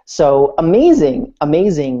clients. So amazing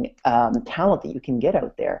talent that you can get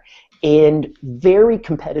out there, and very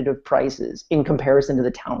competitive prices in comparison to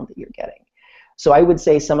the talent that you're getting. So I would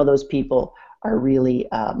say some of those people are really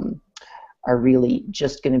are really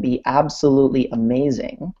just going to be absolutely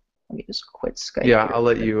amazing. Let me just quit Skype. Yeah, here. I'll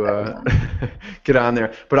let you get on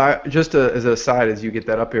there. But I just as a side, as you get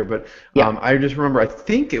that up here, but Yeah. I just remember, I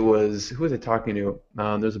think it was, who was I talking to?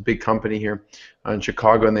 There's a big company here in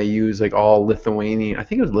Chicago, and they use like all Lithuanian, I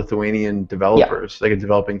think it was Lithuanian developers, like a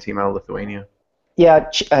developing team out of Lithuania. Yeah,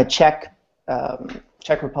 Czech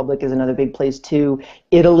Republic is another big place too.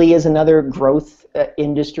 Italy is another growth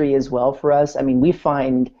industry as well for us. I mean, we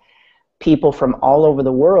find people from all over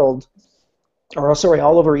the world, or sorry,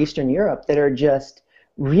 all over Eastern Europe, that are just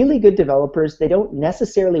really good developers. They don't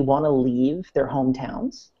necessarily want to leave their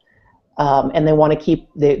hometowns, and they want to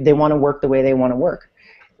they want to work the way they want to work.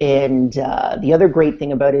 And the other great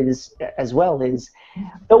thing about it is, as well, is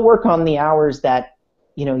they'll work on the hours that,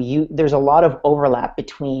 there's a lot of overlap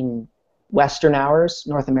between Western hours,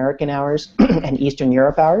 North American hours, and Eastern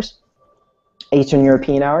European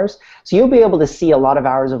hours. So you'll be able to see a lot of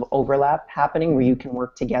hours of overlap happening where you can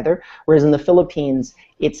work together. Whereas in the Philippines,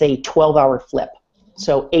 it's a 12-hour flip.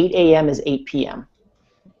 So 8 a.m. is 8 p.m.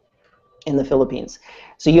 in the Philippines.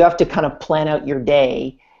 So you have to kind of plan out your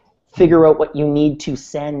day, figure out what you need to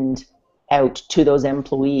send out to those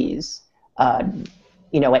employees,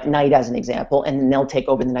 at night as an example, and then they'll take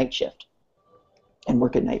over the night shift and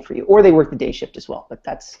work at night for you. Or they work the day shift as well, but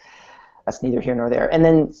that's neither here nor there. And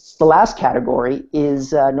then the last category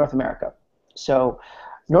is North America. So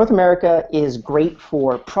North America is great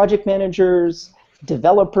for project managers,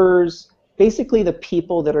 developers, basically the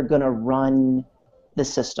people that are going to run the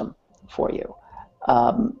system for you.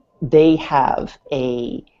 They have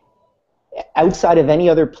outside of any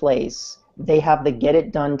other place, they have the get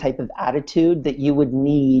it done type of attitude that you would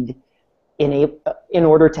need in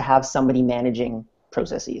order to have somebody managing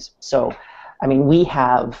processes. So, I mean, we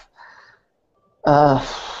have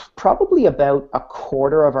probably about a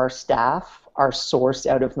quarter of our staff are sourced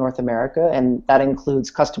out of North America, and that includes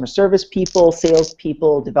customer service people, sales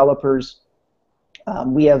people, developers.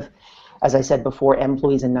 We have, as I said before,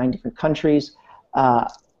 employees in 9 different countries.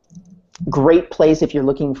 Great place if you're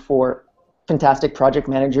looking for fantastic project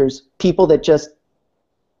managers, people that just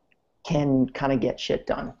can kind of get shit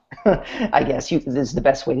done. I guess this is the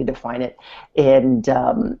best way to define it. And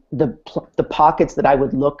the pockets that I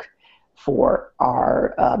would look for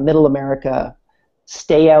are Middle America.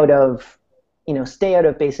 Stay out of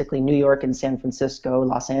basically New York and San Francisco,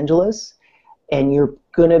 Los Angeles, and you're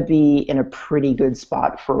going to be in a pretty good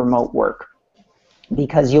spot for remote work,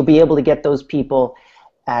 because you'll be able to get those people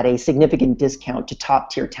at a significant discount to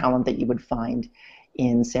top-tier talent that you would find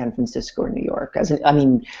in San Francisco or New York.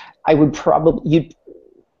 I would probably,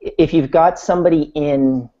 if you've got somebody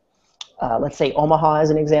in, let's say Omaha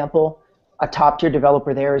as an example, a top-tier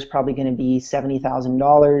developer there is probably going to be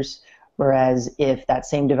 $70,000, whereas if that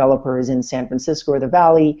same developer is in San Francisco or the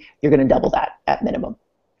Valley, you're going to double that at minimum.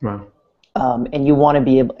 Wow. And you'll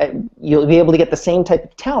be able to get the same type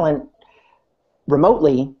of talent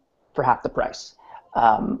remotely for half the price.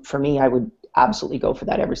 For me, I would absolutely go for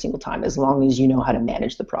that every single time, as long as you know how to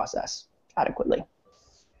manage the process adequately.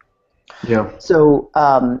 Yeah. So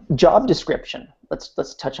job description,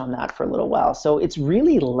 let's touch on that for a little while. So it's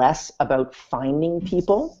really less about finding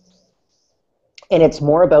people, and it's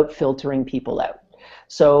more about filtering people out.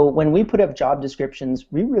 So when we put up job descriptions,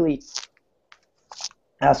 we really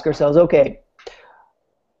ask ourselves, okay,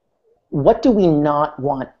 what do we not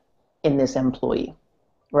want in this employee?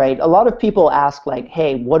 Right? A lot of people ask, like,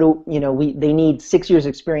 hey, they need 6 years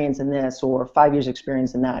experience in this or 5 years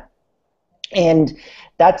experience in that. And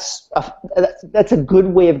that's a good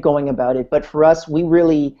way of going about it. But for us, we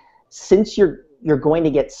really, since you're going to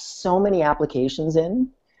get so many applications in,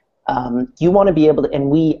 you want to be able to, and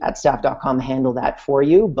we at staff.com handle that for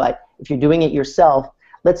you, but if you're doing it yourself,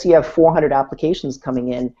 let's say you have 400 applications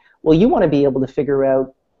coming in, well, you want to be able to figure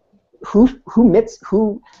out who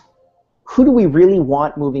do we really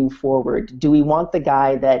want moving forward? Do we want the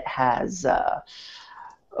guy that has,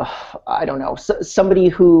 I don't know, somebody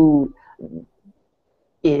who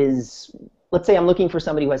is, let's say I'm looking for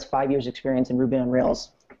somebody who has 5 years experience in Ruby on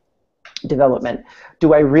Rails development.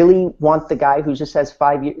 Do I really want the guy who just has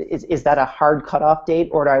 5 years? Is that a hard cutoff date?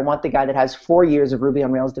 Or do I want the guy that has 4 years of Ruby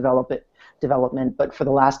on Rails development, but for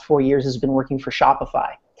the last 4 years has been working for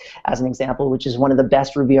Shopify, as an example, which is one of the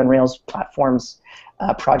best Ruby on Rails platforms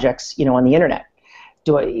projects, on the internet?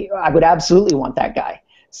 I would absolutely want that guy.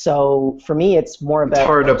 So for me, it's more about. It's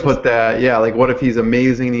hard to put that. Yeah, like what if he's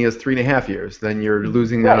amazing and he has 3.5 years? Then you're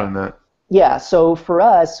losing out on that. Yeah. So for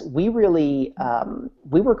us, we really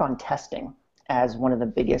we work on testing as one of the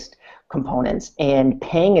biggest components, and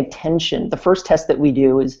paying attention. The first test that we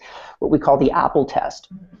do is what we call the Apple test,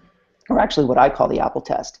 or actually what I call the Apple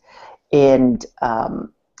test. And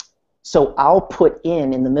so I'll put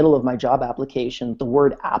in the middle of my job application the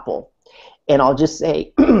word Apple, and I'll just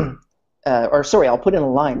say, I'll put in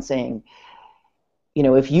a line saying,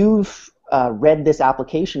 if you've read this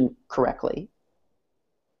application correctly,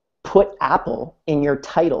 put Apple in your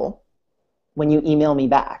title when you email me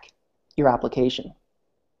back your application.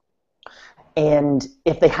 And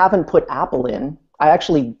if they haven't put Apple in, I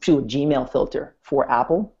actually do a Gmail filter for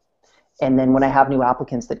Apple. And then when I have new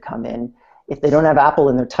applicants that come in, if they don't have Apple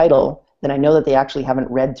in their title, then I know that they actually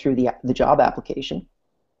haven't read through the job application.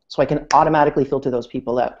 So I can automatically filter those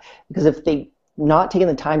people out. Because if they've not taken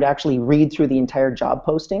the time to actually read through the entire job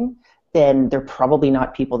posting, then they're probably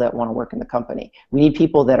not people that want to work in the company. We need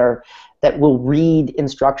people that will read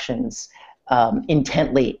instructions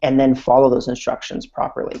intently and then follow those instructions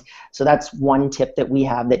properly. So that's one tip that we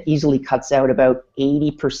have that easily cuts out about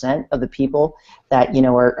 80% of the people that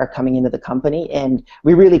are coming into the company. And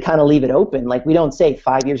we really kind of leave it open. Like, we don't say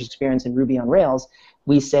 5 years experience in Ruby on Rails.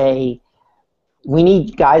 We say we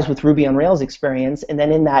need guys with Ruby on Rails experience, and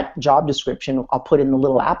then in that job description I'll put in the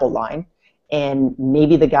little Apple line, and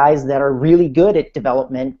maybe the guys that are really good at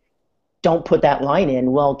development don't put that line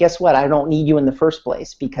in. Well, guess what? I don't need you in the first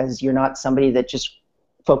place because you're not somebody that just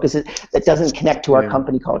focuses, that doesn't connect to our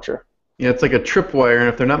company culture. Yeah, it's like a tripwire, and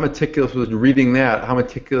if they're not meticulous with reading that, how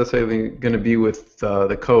meticulous are they going to be with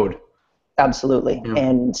the code? Absolutely. Yeah.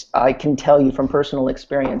 And I can tell you from personal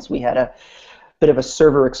experience, we had a bit of a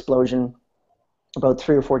server explosion about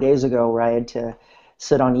 3 or 4 days ago where I had to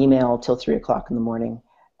sit on email till 3 o'clock in the morning.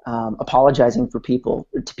 Apologizing to people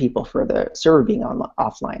for the server being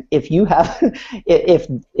offline. If you have,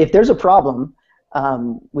 if there's a problem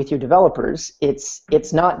with your developers,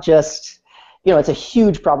 it's not just, it's a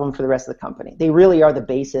huge problem for the rest of the company. They really are the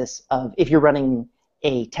basis of, if you're running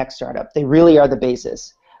a tech startup, they really are the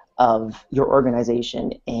basis of your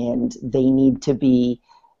organization, and they need to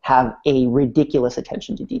have a ridiculous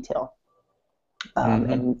attention to detail.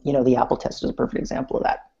 And the Apple test is a perfect example of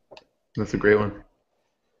that. That's a great one.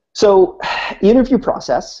 So, the interview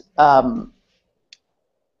process,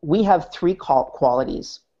 we have 3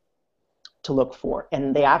 qualities to look for,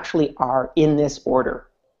 and they actually are in this order.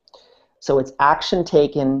 So it's action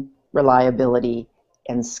taken, reliability,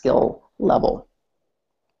 and skill level.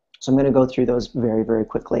 So I'm going to go through those very, very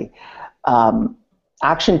quickly.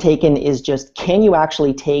 Action taken is just, can you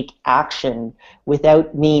actually take action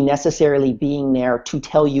without me necessarily being there to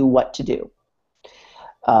tell you what to do?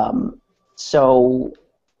 So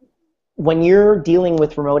when you're dealing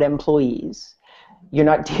with remote employees,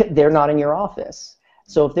 they're not in your office.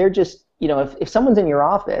 So if they're just, if someone's in your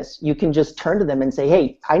office, you can just turn to them and say,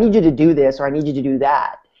 hey, I need you to do this, or I need you to do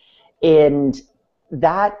that. And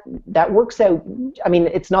that works out. I mean,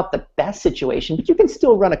 it's not the best situation, but you can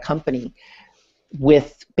still run a company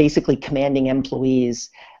with basically commanding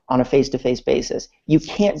employees on a face-to-face basis. You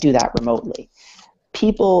can't do that remotely.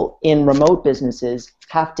 People in remote businesses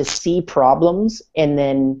have to see problems and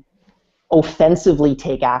then offensively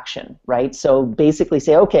take action, right? So basically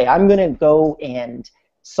say, okay, I'm going to go and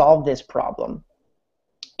solve this problem.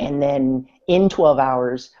 And then in 12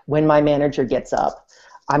 hours, when my manager gets up,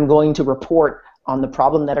 I'm going to report on the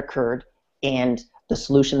problem that occurred and the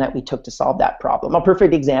solution that we took to solve that problem. A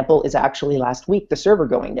perfect example is actually last week, the server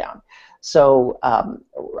going down. So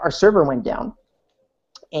our server went down,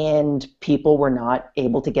 and people were not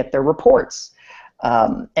able to get their reports.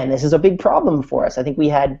 And this is a big problem for us. I think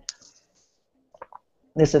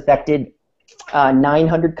this affected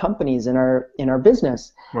 900 companies in our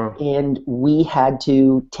business. Wow. And we had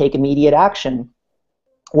to take immediate action.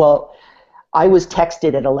 Well, I was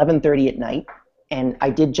texted at 11:30 at night, and I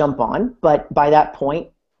did jump on, but by that point,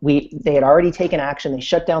 they had already taken action. They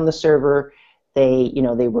shut down the server. They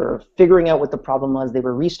were figuring out what the problem was. They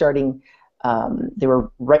were restarting. They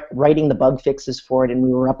were writing the bug fixes for it, and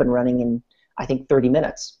we were up and running in, I think, 30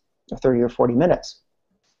 minutes, or 30 or 40 minutes.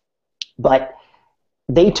 But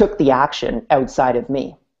they took the action outside of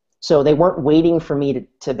me. So they weren't waiting for me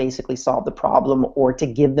to basically solve the problem or to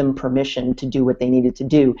give them permission to do what they needed to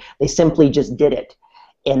do. They simply just did it.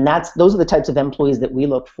 And those are the types of employees that we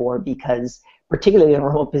look for, because particularly in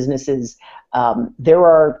remote businesses, there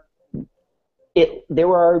are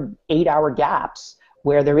 8-hour gaps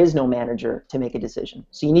where there is no manager to make a decision.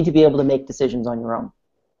 So you need to be able to make decisions on your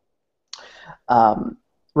own.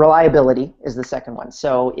 Reliability is the second one.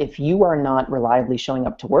 So if you are not reliably showing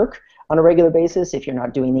up to work on a regular basis, if you're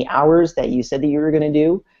not doing the hours that you said that you were going to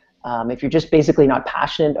do, if you're just basically not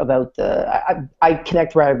passionate about I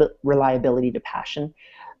connect reliability to passion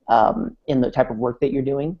in the type of work that you're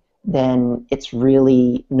doing. then it's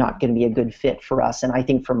really not going to be a good fit for us, and I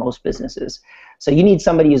think for most businesses. So you need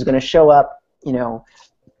somebody who's going to show up,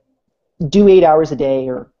 do 8 hours a day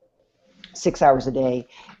or 6 hours a day,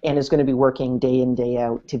 and is going to be working day in, day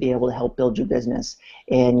out to be able to help build your business.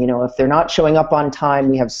 And if they're not showing up on time,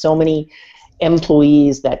 we have so many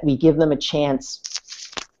employees that we give them a chance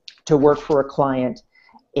to work for a client,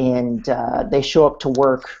 and they show up to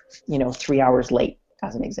work 3 hours late,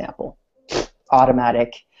 as an example.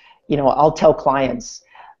 Automatic. I'll tell clients,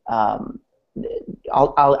 I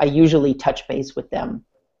usually touch base with them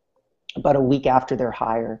about a week after their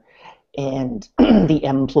hire, and the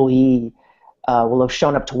employee will have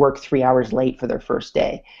shown up to work 3 hours late for their first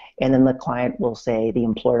day. And then the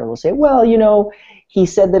employer will say, well, he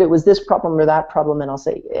said that it was this problem or that problem, and I'll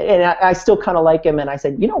say, and I still kind of like him, and I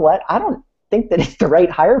said, you know what, I don't think that it's the right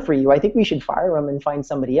hire for you. I think we should fire him and find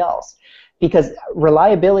somebody else, because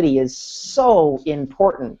reliability is so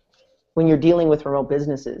important when you're dealing with remote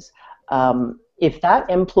businesses. If that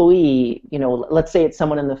employee, let's say it's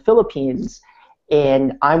someone in the Philippines,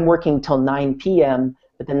 and I'm working till 9 p.m.,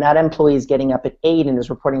 but then that employee is getting up at 8 and is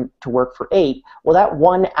reporting to work for 8, well, that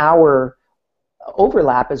 1 hour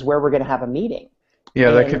overlap is where we're going to have a meeting.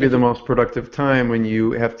 Yeah, that could be the most productive time when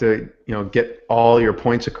you have to, get all your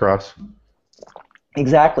points across.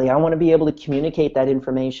 Exactly. I want to be able to communicate that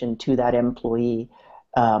information to that employee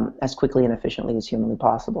as quickly and efficiently as humanly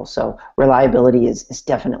possible. So reliability is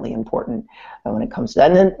definitely important when it comes to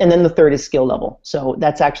that. And then the third is skill level. So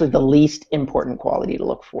that's actually the least important quality to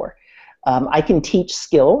look for. I can teach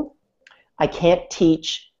skill. I can't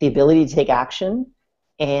teach the ability to take action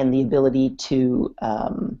and the ability to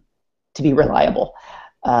be reliable.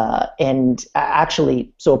 And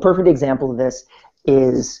actually, so a perfect example of this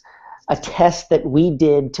is a test that we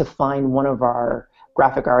did to find one of our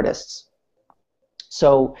graphic artists.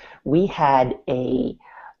 So we had I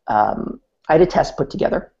had a test put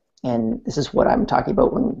together, and this is what I'm talking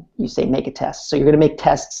about when you say make a test. So you're going to make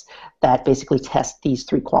tests that basically test these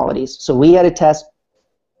 3 qualities. So we had a test,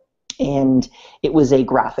 and it was a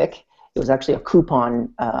graphic. It was actually a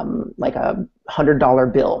coupon, like a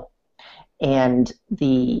 $100 bill, and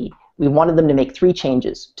we wanted them to make 3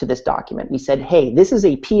 changes to this document. We said, hey, this is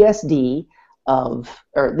a PSD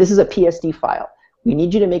this is a PSD file. We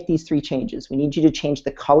need you to make these 3 changes. We need you to change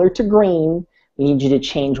the color to green. We need you to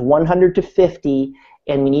change 100 to 50,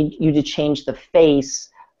 and we need you to change the face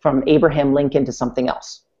from Abraham Lincoln to something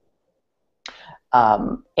else.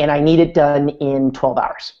 And I need it done in 12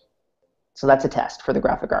 hours. So that's a test for the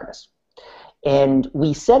graphic artist. And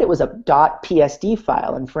we said it was a .psd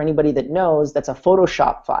file, and for anybody that knows, that's a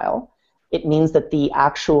Photoshop file. It means that the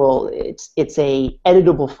actual, it's a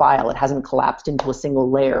editable file. It hasn't collapsed into a single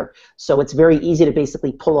layer. So it's very easy to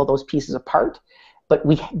basically pull all those pieces apart. But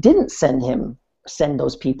we didn't send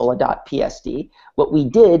those people a .psd. What we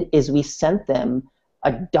did is we sent them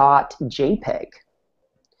a .jpeg,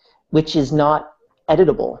 which is not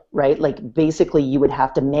editable, right? Like basically you would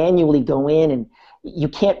have to manually go in, and you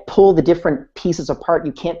can't pull the different pieces apart.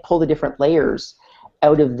 You can't pull the different layers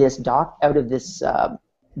out of this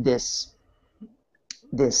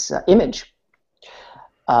this image.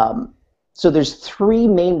 So there's 3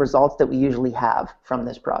 main results that we usually have from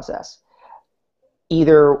this process.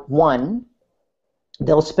 Either 1,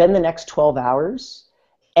 they'll spend the next 12 hours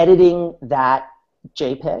editing that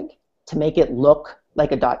JPEG to make it look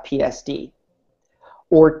like a .psd.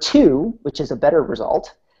 Or 2, which is a better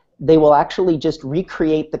result, they will actually just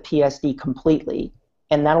recreate the PSD completely,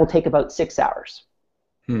 and that'll take about 6 hours.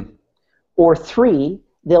 Or 3,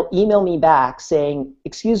 they'll email me back saying,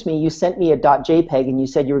 excuse me, you sent me a .jpeg and you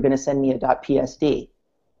said you were going to send me a .psd.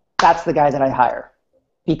 That's the guy that I hire,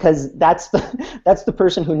 because that's the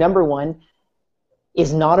person who, number 1,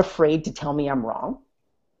 is not afraid to tell me I'm wrong,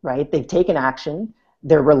 right? They've taken action.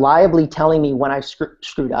 They're reliably telling me when I've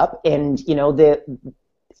screwed up, and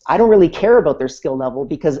I don't really care about their skill level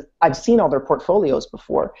because I've seen all their portfolios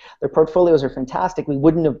before. Their portfolios are fantastic. We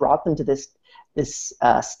wouldn't have brought them to this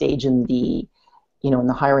stage in the in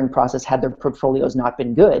the hiring process had their portfolios not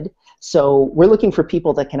been good. So we're looking for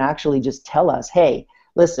people that can actually just tell us, hey,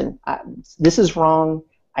 listen, this is wrong.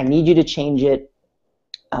 I need you to change it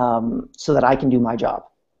so that I can do my job.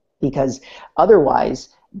 Because otherwise,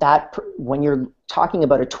 when you're talking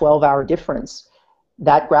about a 12-hour difference,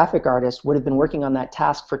 that graphic artist would have been working on that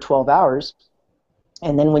task for 12 hours,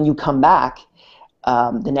 and then when you come back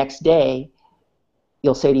the next day,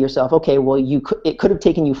 you'll say to yourself, okay, well, it could have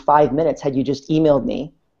taken you 5 minutes had you just emailed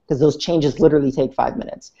me, because those changes literally take 5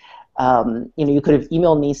 minutes. You could have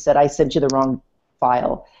emailed me, said I sent you the wrong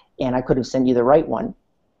file, and I could have sent you the right one,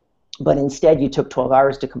 but instead you took 12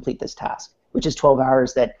 hours to complete this task. which is 12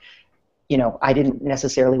 hours that, you know, I didn't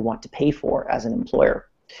necessarily want to pay for as an employer.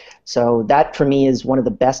 So that for me is one of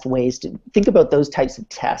the best ways to think about those types of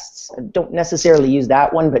tests. Don't necessarily use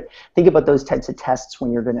that one, but think about those types of tests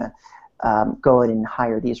when you're going to go in and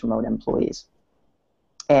hire these remote employees.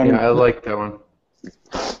 And yeah, I like that one.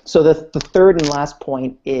 so the third and last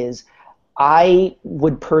point is I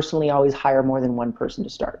would personally always hire more than one person to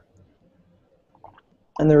start.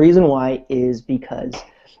 And the reason why is because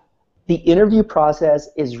the interview process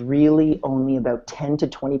is really only about 10 to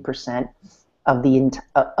 20%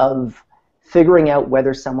 of figuring out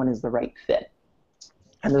whether someone is the right fit.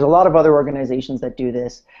 And there's a lot of other organizations that do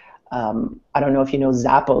this. I don't know if you know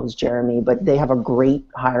Zappos, Jeremy, but they have a great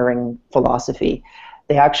hiring philosophy.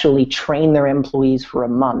 They actually train their employees for a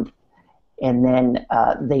month, and then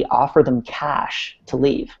they offer them cash to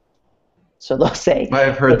leave. So they'll say,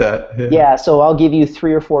 I've heard that. Yeah, so I'll give you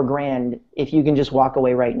 $3 or $4 grand if you can just walk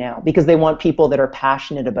away right now, because they want people that are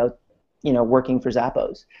passionate about, you know, working for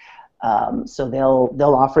Zappos. So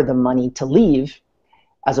they'll offer them money to leave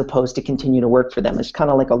as opposed to continue to work for them. It's kind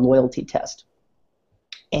of like a loyalty test.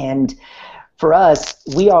 And for us,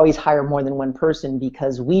 we always hire more than one person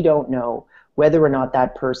because we don't know whether or not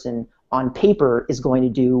that person on paper is going to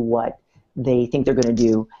do what they think they're going to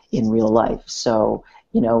do in real life. So,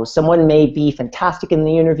 you know, someone may be fantastic in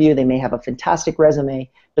the interview, they may have a fantastic resume,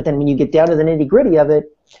 but then when you get down to the nitty-gritty of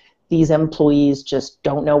it, these employees just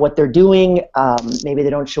don't know what they're doing. Maybe they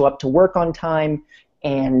don't show up to work on time.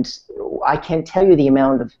 And I can't tell you the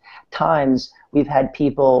amount of times we've had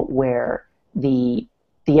people where the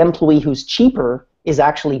employee who's cheaper is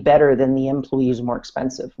actually better than the employee who's more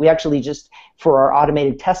expensive. We actually just, for our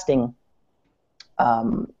automated testing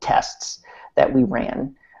tests that we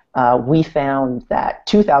ran, we found that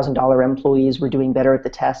 $2,000 employees were doing better at the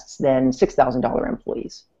tests than $6,000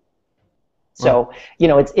 employees. So, you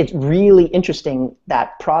know, it's really interesting,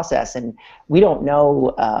 that process, and we don't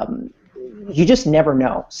know, you just never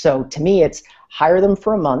know. So to me, it's hire them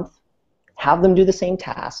for a month, have them do the same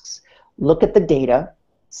tasks, look at the data,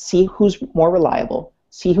 see who's more reliable,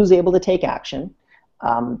 see who's able to take action,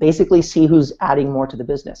 basically see who's adding more to the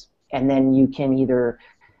business. And then you can either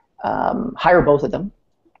hire both of them,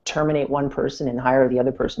 terminate one person and hire the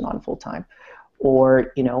other person on full time,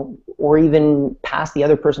 or, you know, or even pass the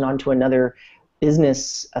other person on to another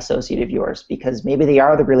business associate of yours, because maybe they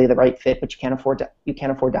are really the right fit, but you can't afford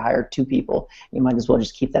to hire two people. You might as well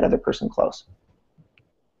just keep that other person close.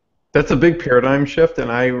 That's a big paradigm shift,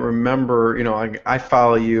 and I remember, you know, I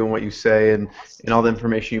follow you and what you say and all the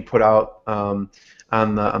information you put out on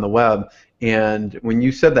the web. And when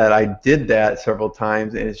you said that, I did that several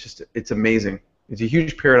times, and it's amazing. It's a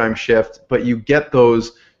huge paradigm shift, but you get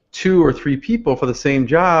those 2 or 3 people for the same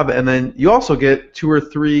job, and then you also get 2 or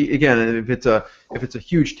 3 again. And if it's a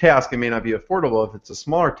huge task, it may not be affordable. If it's a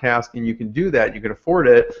smaller task and you can do that, you can afford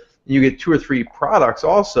it. You get 2 or 3 products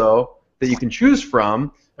also that you can choose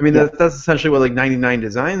from. I mean, that's essentially what like 99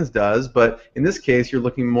 Designs does, but in this case, you're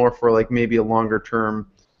looking more for like maybe a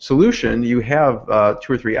longer-term solution. You have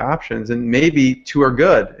 2 or 3 options, and maybe 2 are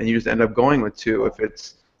good, and you just end up going with 2 if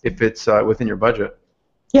it's within your budget.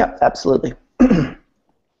 Yeah, absolutely.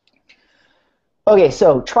 Okay,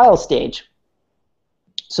 so trial stage.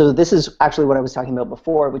 So this is actually what I was talking about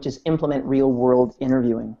before, which is implement real-world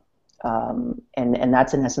interviewing, and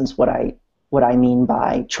that's in essence what I mean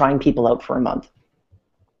by trying people out for a month.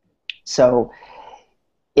 So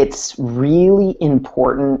it's really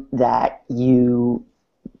important that you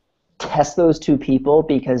test those 2 people,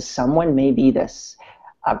 because someone may be this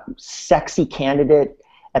sexy candidate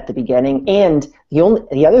at the beginning, and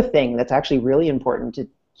the other thing that's actually really important to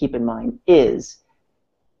keep in mind is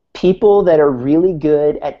people that are really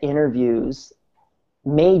good at interviews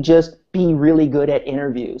may just be really good at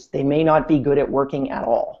interviews. They may not be good at working at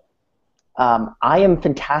all. I am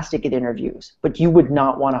fantastic at interviews, but you would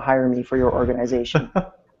not want to hire me for your organization.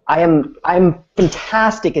 I'm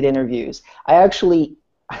fantastic at interviews. I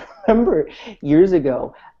remember years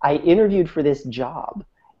ago, I interviewed for this job,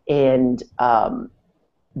 and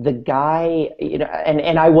the guy, you know,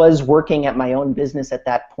 and I was working at my own business at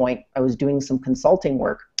that point. I was doing some consulting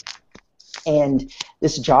work, and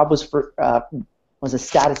this job was a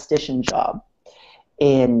statistician job.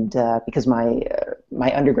 And because my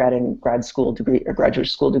undergrad and graduate school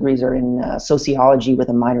degrees are in sociology with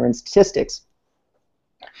a minor in statistics,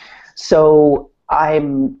 so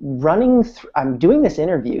I'm doing this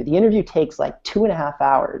interview. The interview takes like 2.5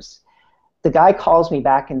 hours. The guy calls me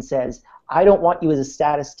back and says, "I don't want you as a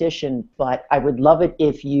statistician, but I would love it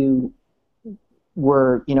if you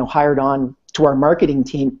were, you know, hired on to our marketing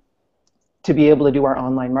team to be able to do our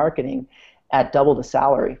online marketing at double the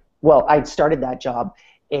salary." well, I started that job,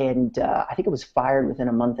 and I think I was fired within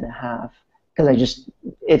a month and a half because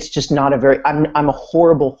it's just not a very, I'm a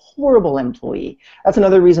horrible, horrible employee. That's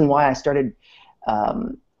another reason why I started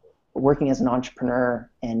working as an entrepreneur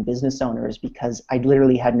and business owner, is because I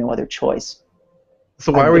literally had no other choice.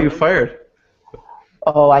 So why were you fired?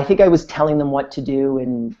 Oh, I think I was telling them what to do,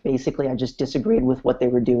 and basically I just disagreed with what they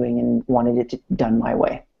were doing and wanted it done my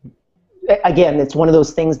way. Again, it's one of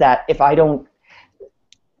those things that if I don't,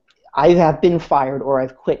 I have been fired or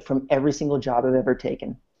I've quit from every single job I've ever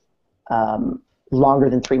taken, longer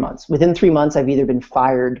than 3 months. Within 3 months, I've either been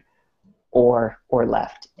fired or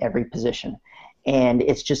left every position. And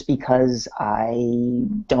it's just because I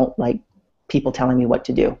don't like people telling me what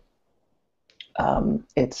to do.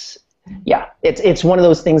 It's one of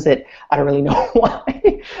those things that I don't really know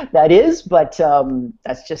why that is, but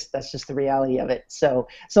that's just the reality of it. So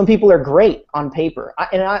some people are great on paper,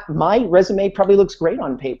 my resume probably looks great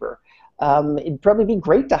on paper. It'd probably be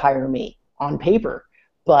great to hire me on paper,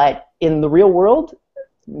 but in the real world,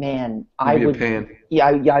 man, I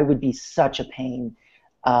would be such a pain.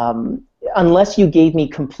 Unless you gave me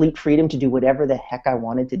complete freedom to do whatever the heck I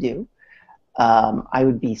wanted to do, I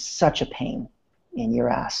would be such a pain in your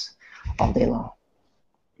ass all day long.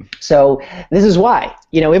 So this is why,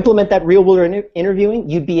 implement that real world interviewing.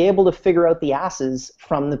 You'd be able to figure out the asses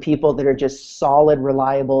from the people that are just solid,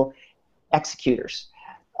 reliable executors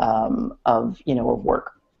of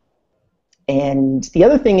work. And the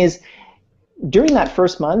other thing is, during that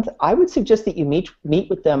first month, I would suggest that you meet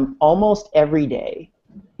with them almost every day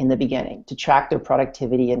in the beginning to track their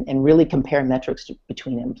productivity and really compare metrics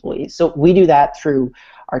between employees. So we do that through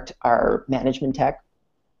our management tech,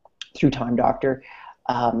 through Time Doctor.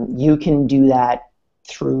 You can do that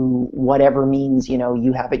through whatever means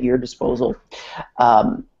you have at your disposal.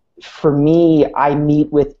 For me, I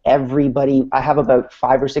meet with everybody. I have about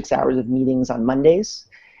 5 or 6 hours of meetings on Mondays,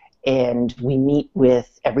 and we meet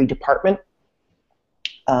with every department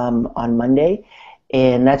on Monday,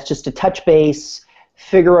 and that's just to touch base,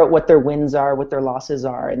 figure out what their wins are, what their losses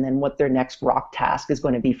are, and then what their next rock task is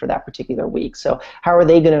going to be for that particular week. So how are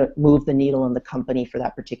they going to move the needle in the company for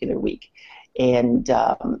that particular week? And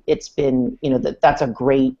it's been, that's a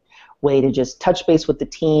great way to just touch base with the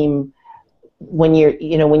team. When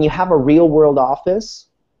you have a real world office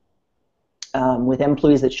with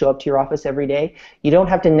employees that show up to your office every day, you don't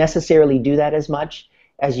have to necessarily do that as much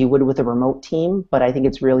as you would with a remote team, but I think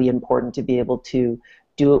it's really important to be able to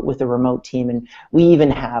do it with a remote team. And we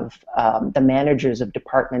even have the managers of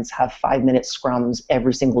departments have 5-minute scrums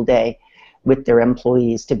every single day with their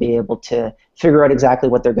employees to be able to figure out exactly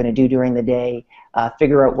what they're going to do during the day,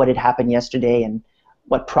 figure out what had happened yesterday and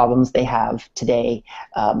what problems they have today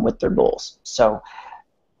with their goals. So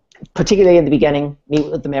particularly at the beginning, meet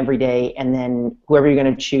with them every day, and then whoever you're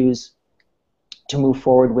going to choose to move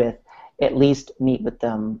forward with, at least meet with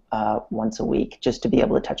them once a week just to be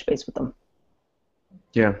able to touch base with them.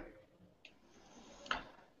 Yeah.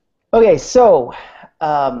 Okay, so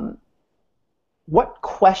what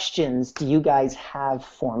questions do you guys have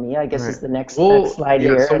for me? I guess is the next slide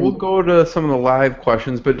here. So we'll go to some of the live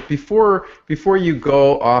questions, but before you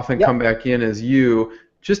go off and come back in as you,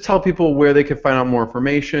 just tell people where they can find out more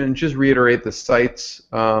information. Just reiterate the sites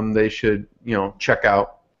they should check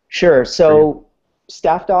out. Sure. So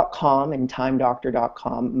staff.com and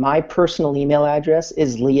timedoctor.com. My personal email address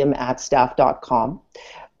is liam@staff.com.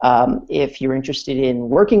 If you're interested in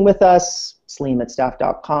working with us, it's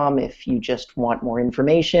liam@staff.com. If you just want more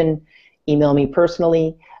information, email me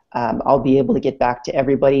personally. I'll be able to get back to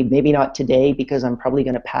everybody. Maybe not today because I'm probably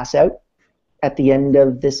going to pass out at the end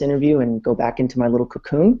of this interview and go back into my little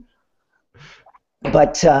cocoon.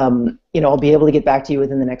 But I'll be able to get back to you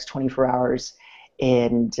within the next 24 hours.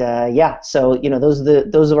 And so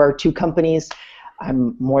those are our two companies.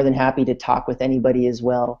 I'm more than happy to talk with anybody as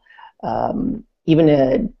well. Even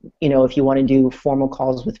if you want to do formal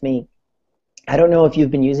calls with me. I don't know if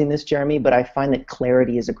you've been using this, Jeremy, but I find that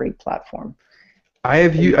Clarity is a great platform.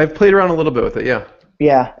 I've played around a little bit with it, yeah.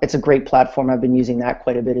 Yeah, it's a great platform. I've been using that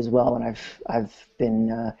quite a bit as well, and I've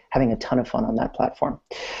been having a ton of fun on that platform.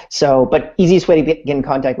 So, but easiest way to get in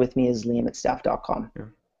contact with me is liam@staff.com. Yeah.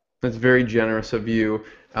 That's very generous of you.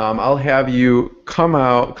 I'll have you come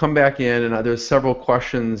back in, and there's several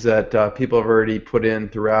questions that people have already put in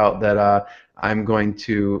throughout that I'm going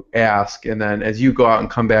to ask, and then as you go out and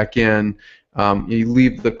come back in, you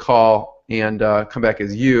leave the call and come back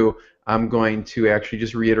as you. I'm going to actually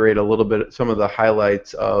just reiterate a little bit some of the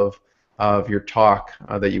highlights of your talk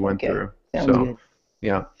that you went through. Sounds good.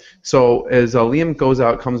 Yeah. So as Liam goes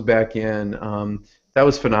out, comes back in, That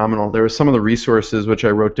was phenomenal. There were some of the resources which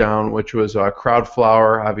I wrote down, which was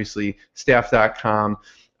Crowdflower, obviously Staff.com,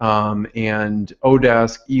 and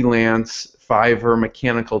Odesk, Elance, Fiverr,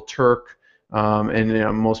 Mechanical Turk,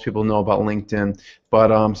 and most people know about LinkedIn.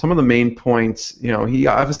 But some of the main points, he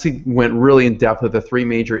obviously went really in depth with the three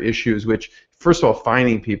major issues, which, first of all,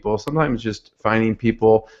 finding people, sometimes just finding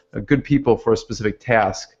people, good people for a specific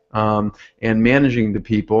task. And managing the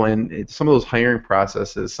people and some of those hiring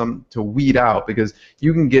processes, some to weed out, because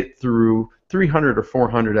you can get through 300 or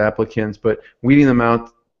 400 applicants, but weeding them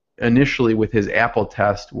out initially with his Apple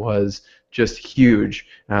test was just huge.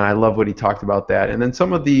 And I love what he talked about that. And then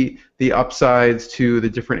some of the upsides to the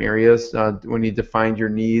different areas when you defined your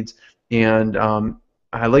needs. And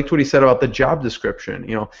I liked what he said about the job description.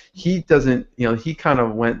 He doesn't, he kind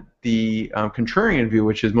of went the contrarian view,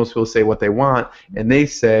 which is most people say what they want, and they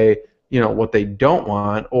say, what they don't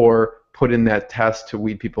want, or put in that test to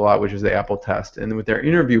weed people out, which is the Apple test. And with their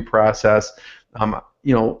interview process, a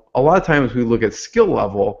lot of times we look at skill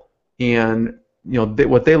level, and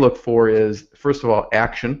what they look for is, first of all,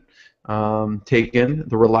 action taken,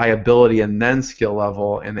 the reliability, and then skill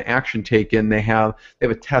level. And the action taken, they have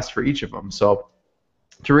a test for each of them. So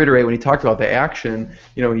to reiterate, when he talked about the action,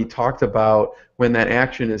 he talked about when that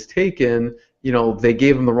action is taken, they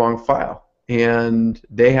gave him the wrong file, and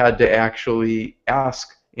they had to actually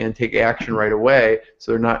ask and take action right away,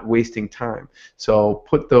 so they're not wasting time. So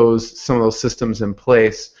put some of those systems in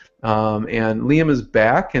place. And Liam is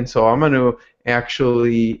back, and so I'm going to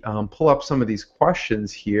actually pull up some of these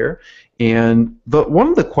questions here. And one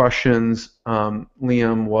of the questions,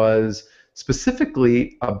 Liam, was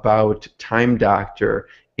specifically about Time Doctor,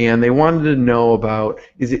 and they wanted to know about,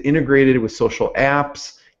 is it integrated with social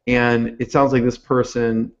apps? And it sounds like this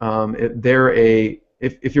person,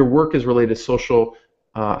 if your work is related to social,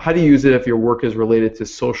 how do you use it if your work is related to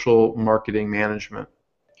social marketing management?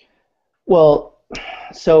 Well,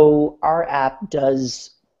 so our app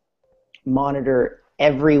does monitor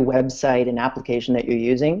every website and application that you're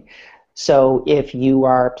using. So if you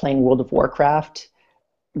are playing World of Warcraft,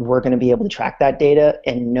 we're going to be able to track that data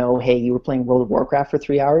and know, hey, you were playing World of Warcraft for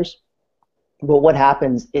 3 hours. But what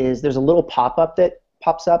happens is there's a little pop-up that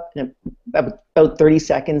pops up in about 30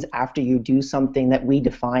 seconds after you do something that we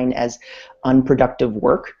define as unproductive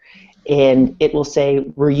work. And it will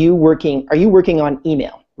say, are you working on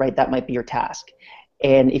email, right? That might be your task.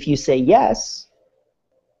 And if you say yes,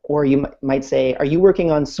 or you might say, are you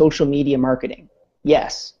working on social media marketing?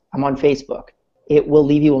 Yes, I'm on Facebook. It will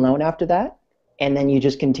leave you alone after that, and then you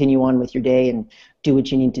just continue on with your day and do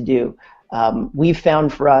what you need to do. We've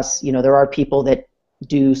found for us, there are people that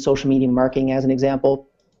do social media marketing as an example.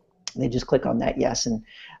 They just click on that yes, and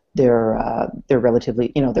they're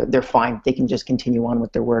relatively, they're fine. They can just continue on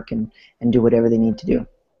with their work and do whatever they need to do.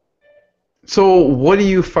 So what do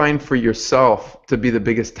you find for yourself to be the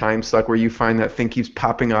biggest time suck, where you find that thing keeps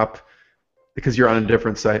popping up because you're on a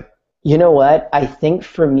different site? You know what? I think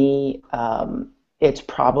for me, it's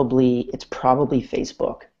probably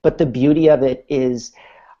Facebook. But the beauty of it is,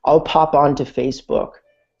 I'll pop onto Facebook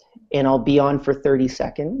and I'll be on for 30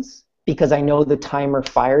 seconds because I know the timer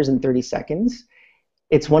fires in 30 seconds.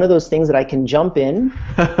 It's one of those things that I can jump in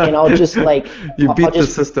and I'll just the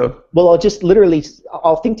system. Well,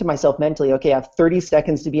 I'll think to myself mentally, okay, I have 30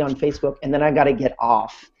 seconds to be on Facebook, and then I got to get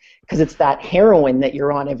off, because it's that heroin that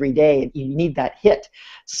you're on every day. You need that hit.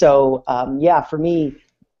 So yeah, for me,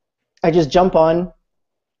 I just jump on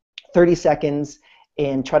 30 seconds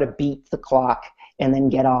and try to beat the clock and then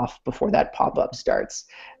get off before that pop-up starts.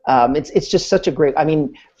 It's just such a great,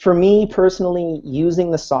 for me personally,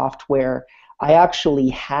 using the software, I actually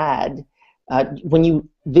had, when you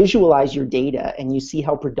visualize your data and you see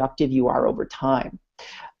how productive you are over time.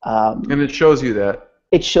 And it shows you that.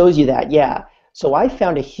 It shows you that, yeah. So I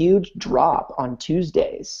found a huge drop on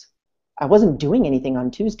Tuesdays. I wasn't doing anything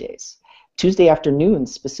on Tuesdays, Tuesday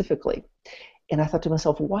afternoons specifically. And I thought to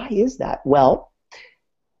myself, why is that? Well,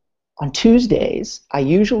 on Tuesdays, I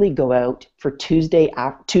usually go out for Tuesday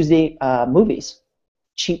movies,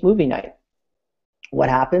 cheap movie night. What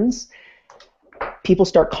happens? People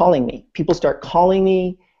start calling me.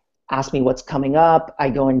 Ask me what's coming up. I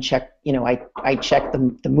go and check, I check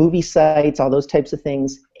the movie sites, all those types of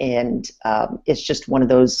things, and it's just one of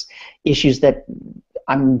those issues that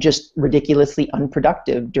I'm just ridiculously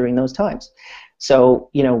unproductive during those times. So,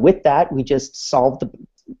 with that, we just solved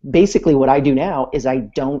basically what I do now is I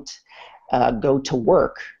don't go to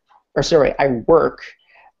work, I work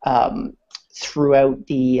throughout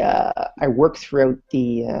the,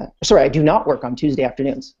 I do not work on Tuesday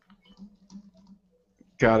afternoons.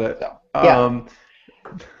 Got it. So, yeah.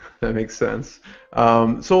 That makes sense.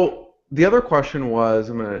 So the other question was,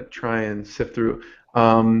 I'm going to try and sift through,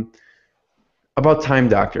 about Time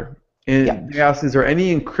Doctor. And they asked, is there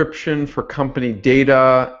any encryption for company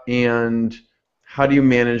data, and how do you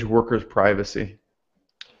manage workers' privacy?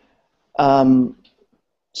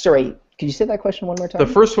 Sorry, could you say that question one more time?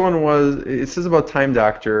 The first one was, it says about Time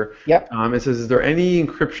Doctor. Yep. It says, is there any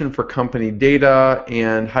encryption for company data,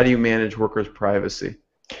 and how do you manage workers' privacy?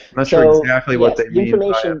 I'm not sure exactly what they mean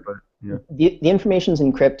by it, but yeah. The information's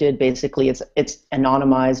encrypted. Basically, it's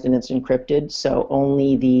anonymized and it's encrypted. So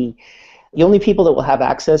only the only people that will have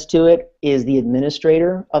access to it is the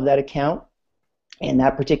administrator of that account and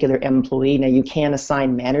that particular employee. Now, you can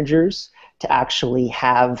assign managers to actually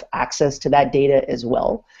have access to that data as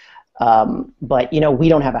well. But we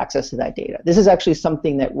don't have access to that data. This is actually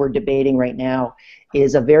something that we're debating right now,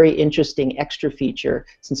 is a very interesting extra feature,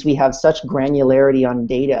 since we have such granularity on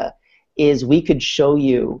data, is we could show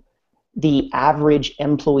you the average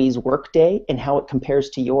employee's workday and how it compares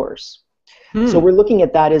to yours. So we're looking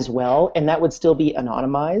at that as well, and that would still be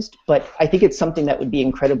anonymized, but I think it's something that would be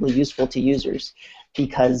incredibly useful to users,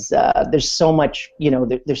 because there's so much,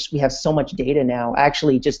 we have so much data now.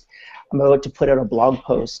 Actually, I'm about to put out a blog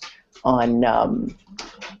post on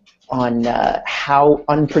how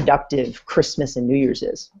unproductive Christmas and New Year's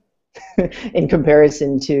is in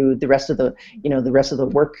comparison to the rest of the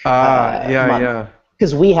work month.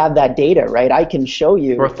 Because we have that data, right? I can show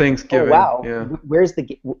you. For Thanksgiving. Oh, wow.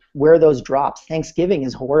 Where are those drops? Thanksgiving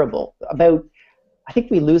is horrible. I think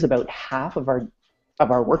we lose about half of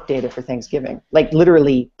our work data for Thanksgiving. Like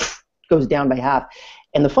literally goes down by half.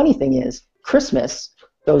 And the funny thing is, Christmas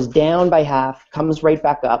goes down by half, comes right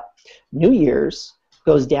back up. New Year's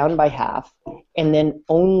goes down by half, and then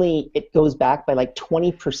only it goes back by like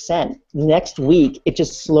 20%. Next week, it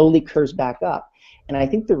just slowly curves back up. And I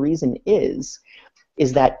think the reason is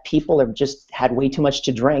that people have just had way too much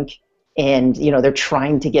to drink, and they're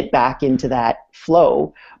trying to get back into that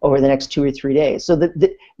flow over the next 2 or 3 days. So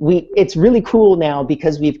it's really cool now,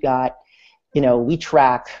 because we've got, we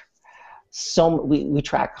track we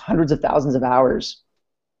track hundreds of thousands of hours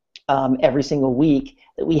every single week,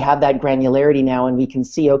 that we have that granularity now, and we can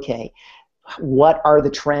see, okay, what are the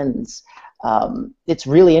trends? It's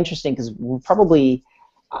really interesting, because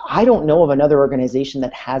I don't know of another organization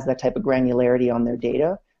that has that type of granularity on their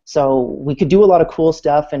data. So we could do a lot of cool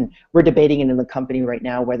stuff, and we're debating it in the company right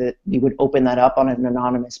now whether we would open that up on an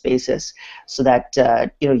anonymous basis, so that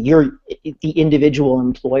the individual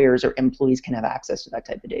employers or employees can have access to that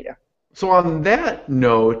type of data. So on that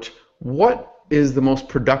note, what is the most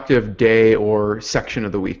productive day or section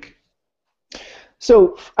of the week?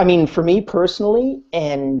 So, I mean, for me personally,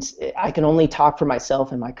 and I can only talk for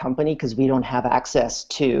myself and my company because we don't have access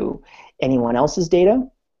to anyone else's data,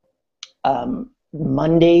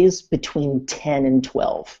 Mondays between 10 and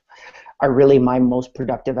 12 are really my most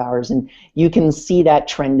productive hours. And you can see that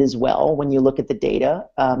trend as well when you look at the data.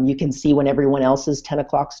 You can see when everyone else's 10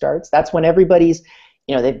 o'clock starts. That's when everybody's,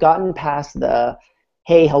 they've gotten past the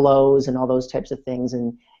hey, hellos and all those types of things.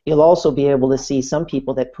 And you'll also be able to see some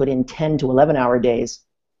people that put in 10 to 11-hour days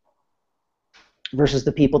versus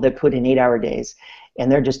the people that put in 8-hour days.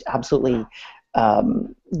 And they're just absolutely,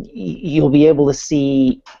 you'll be able to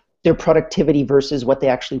see their productivity versus what they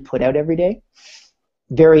actually put out every day.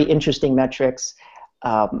 Very interesting metrics.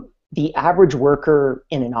 The average worker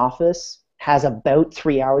in an office has about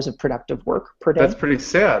 3 hours of productive work per day. That's pretty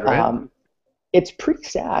sad, right? It's pretty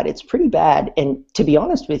sad. It's pretty bad. And to be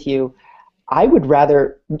honest with you,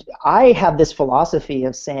 I have this philosophy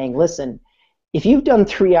of saying, listen, if you've done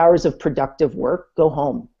 3 hours of productive work, go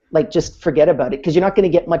home. Like, just forget about it, because you're not going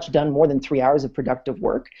to get much done more than 3 hours of productive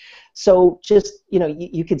work. So just,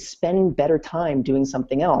 you could spend better time doing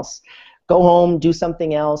something else. Go home, do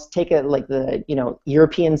something else, take the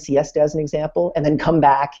European siesta as an example, and then come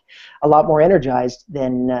back a lot more energized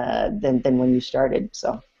than when you started.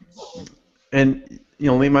 So. And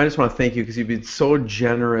Liam, I just want to thank you, because you've been so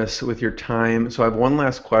generous with your time. So I have one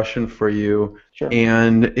last question for you. Sure.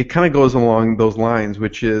 And it kind of goes along those lines,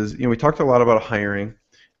 which is, we talked a lot about hiring,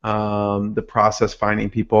 the process, finding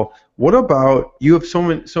people. What about, you have so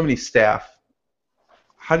many staff.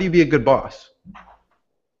 How do you be a good boss?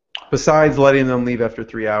 Besides letting them leave after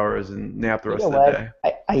 3 hours and nap the rest of the day.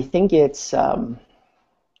 I think it's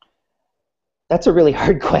that's a really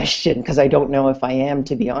hard question, because I don't know if I am,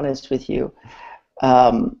 to be honest with you.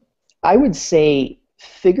 I would say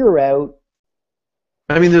figure out.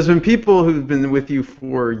 I mean, there's been people who've been with you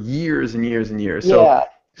for years and years and years. Yeah.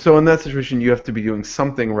 So in that situation, you have to be doing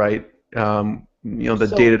something right.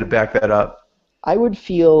 The data to back that up. I would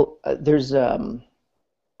feel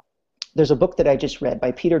there's a book that I just read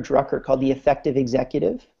by Peter Drucker called The Effective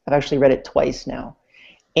Executive. I've actually read it twice now.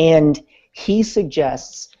 And he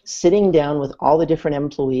suggests sitting down with all the different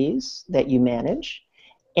employees that you manage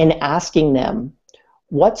and asking them,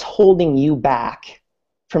 what's holding you back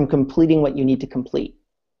from completing what you need to complete?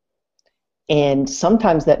 And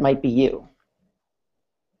sometimes that might be you.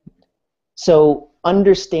 So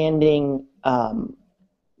understanding,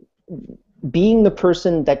 being the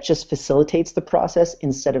person that just facilitates the process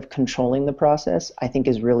instead of controlling the process, I think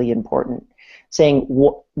is really important. Saying,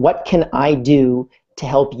 what can I do to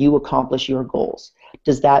help you accomplish your goals?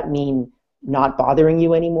 Does that mean not bothering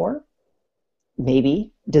you anymore?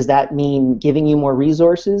 Maybe. Does that mean giving you more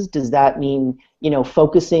resources? Does that mean,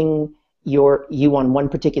 focusing you on one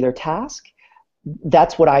particular task?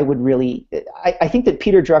 That's what I would really, I think that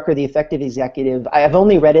Peter Drucker, The Effective Executive, I've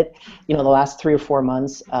only read it, the last 3 or 4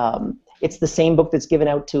 months. It's the same book that's given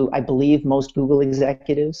out to, I believe, most Google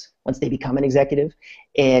executives once they become an executive.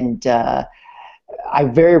 And I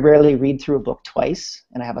very rarely read through a book twice,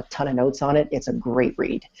 and I have a ton of notes on it. It's a great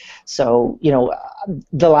read. So,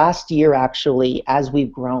 the last year, actually, as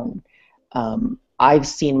we've grown, I've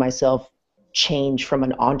seen myself change from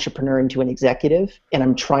an entrepreneur into an executive, and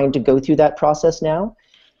I'm trying to go through that process now.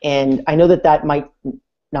 And I know that might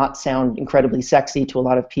not sound incredibly sexy to a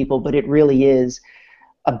lot of people, but it really is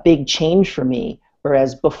a big change for me.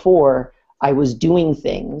 Whereas before, I was doing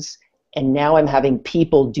things, and now I'm having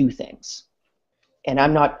people do things. And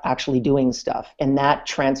I'm not actually doing stuff. And that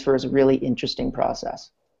transfer is a really interesting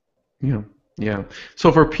process. Yeah, yeah.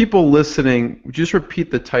 So for people listening, would you just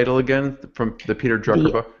repeat the title again from the Peter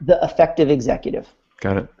Drucker book? The Effective Executive.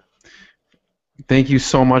 Got it. Thank you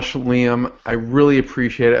so much, Liam. I really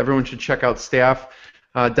appreciate it. Everyone should check out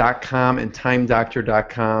staff.com and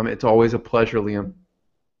timedoctor.com. It's always a pleasure, Liam.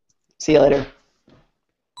 See you later.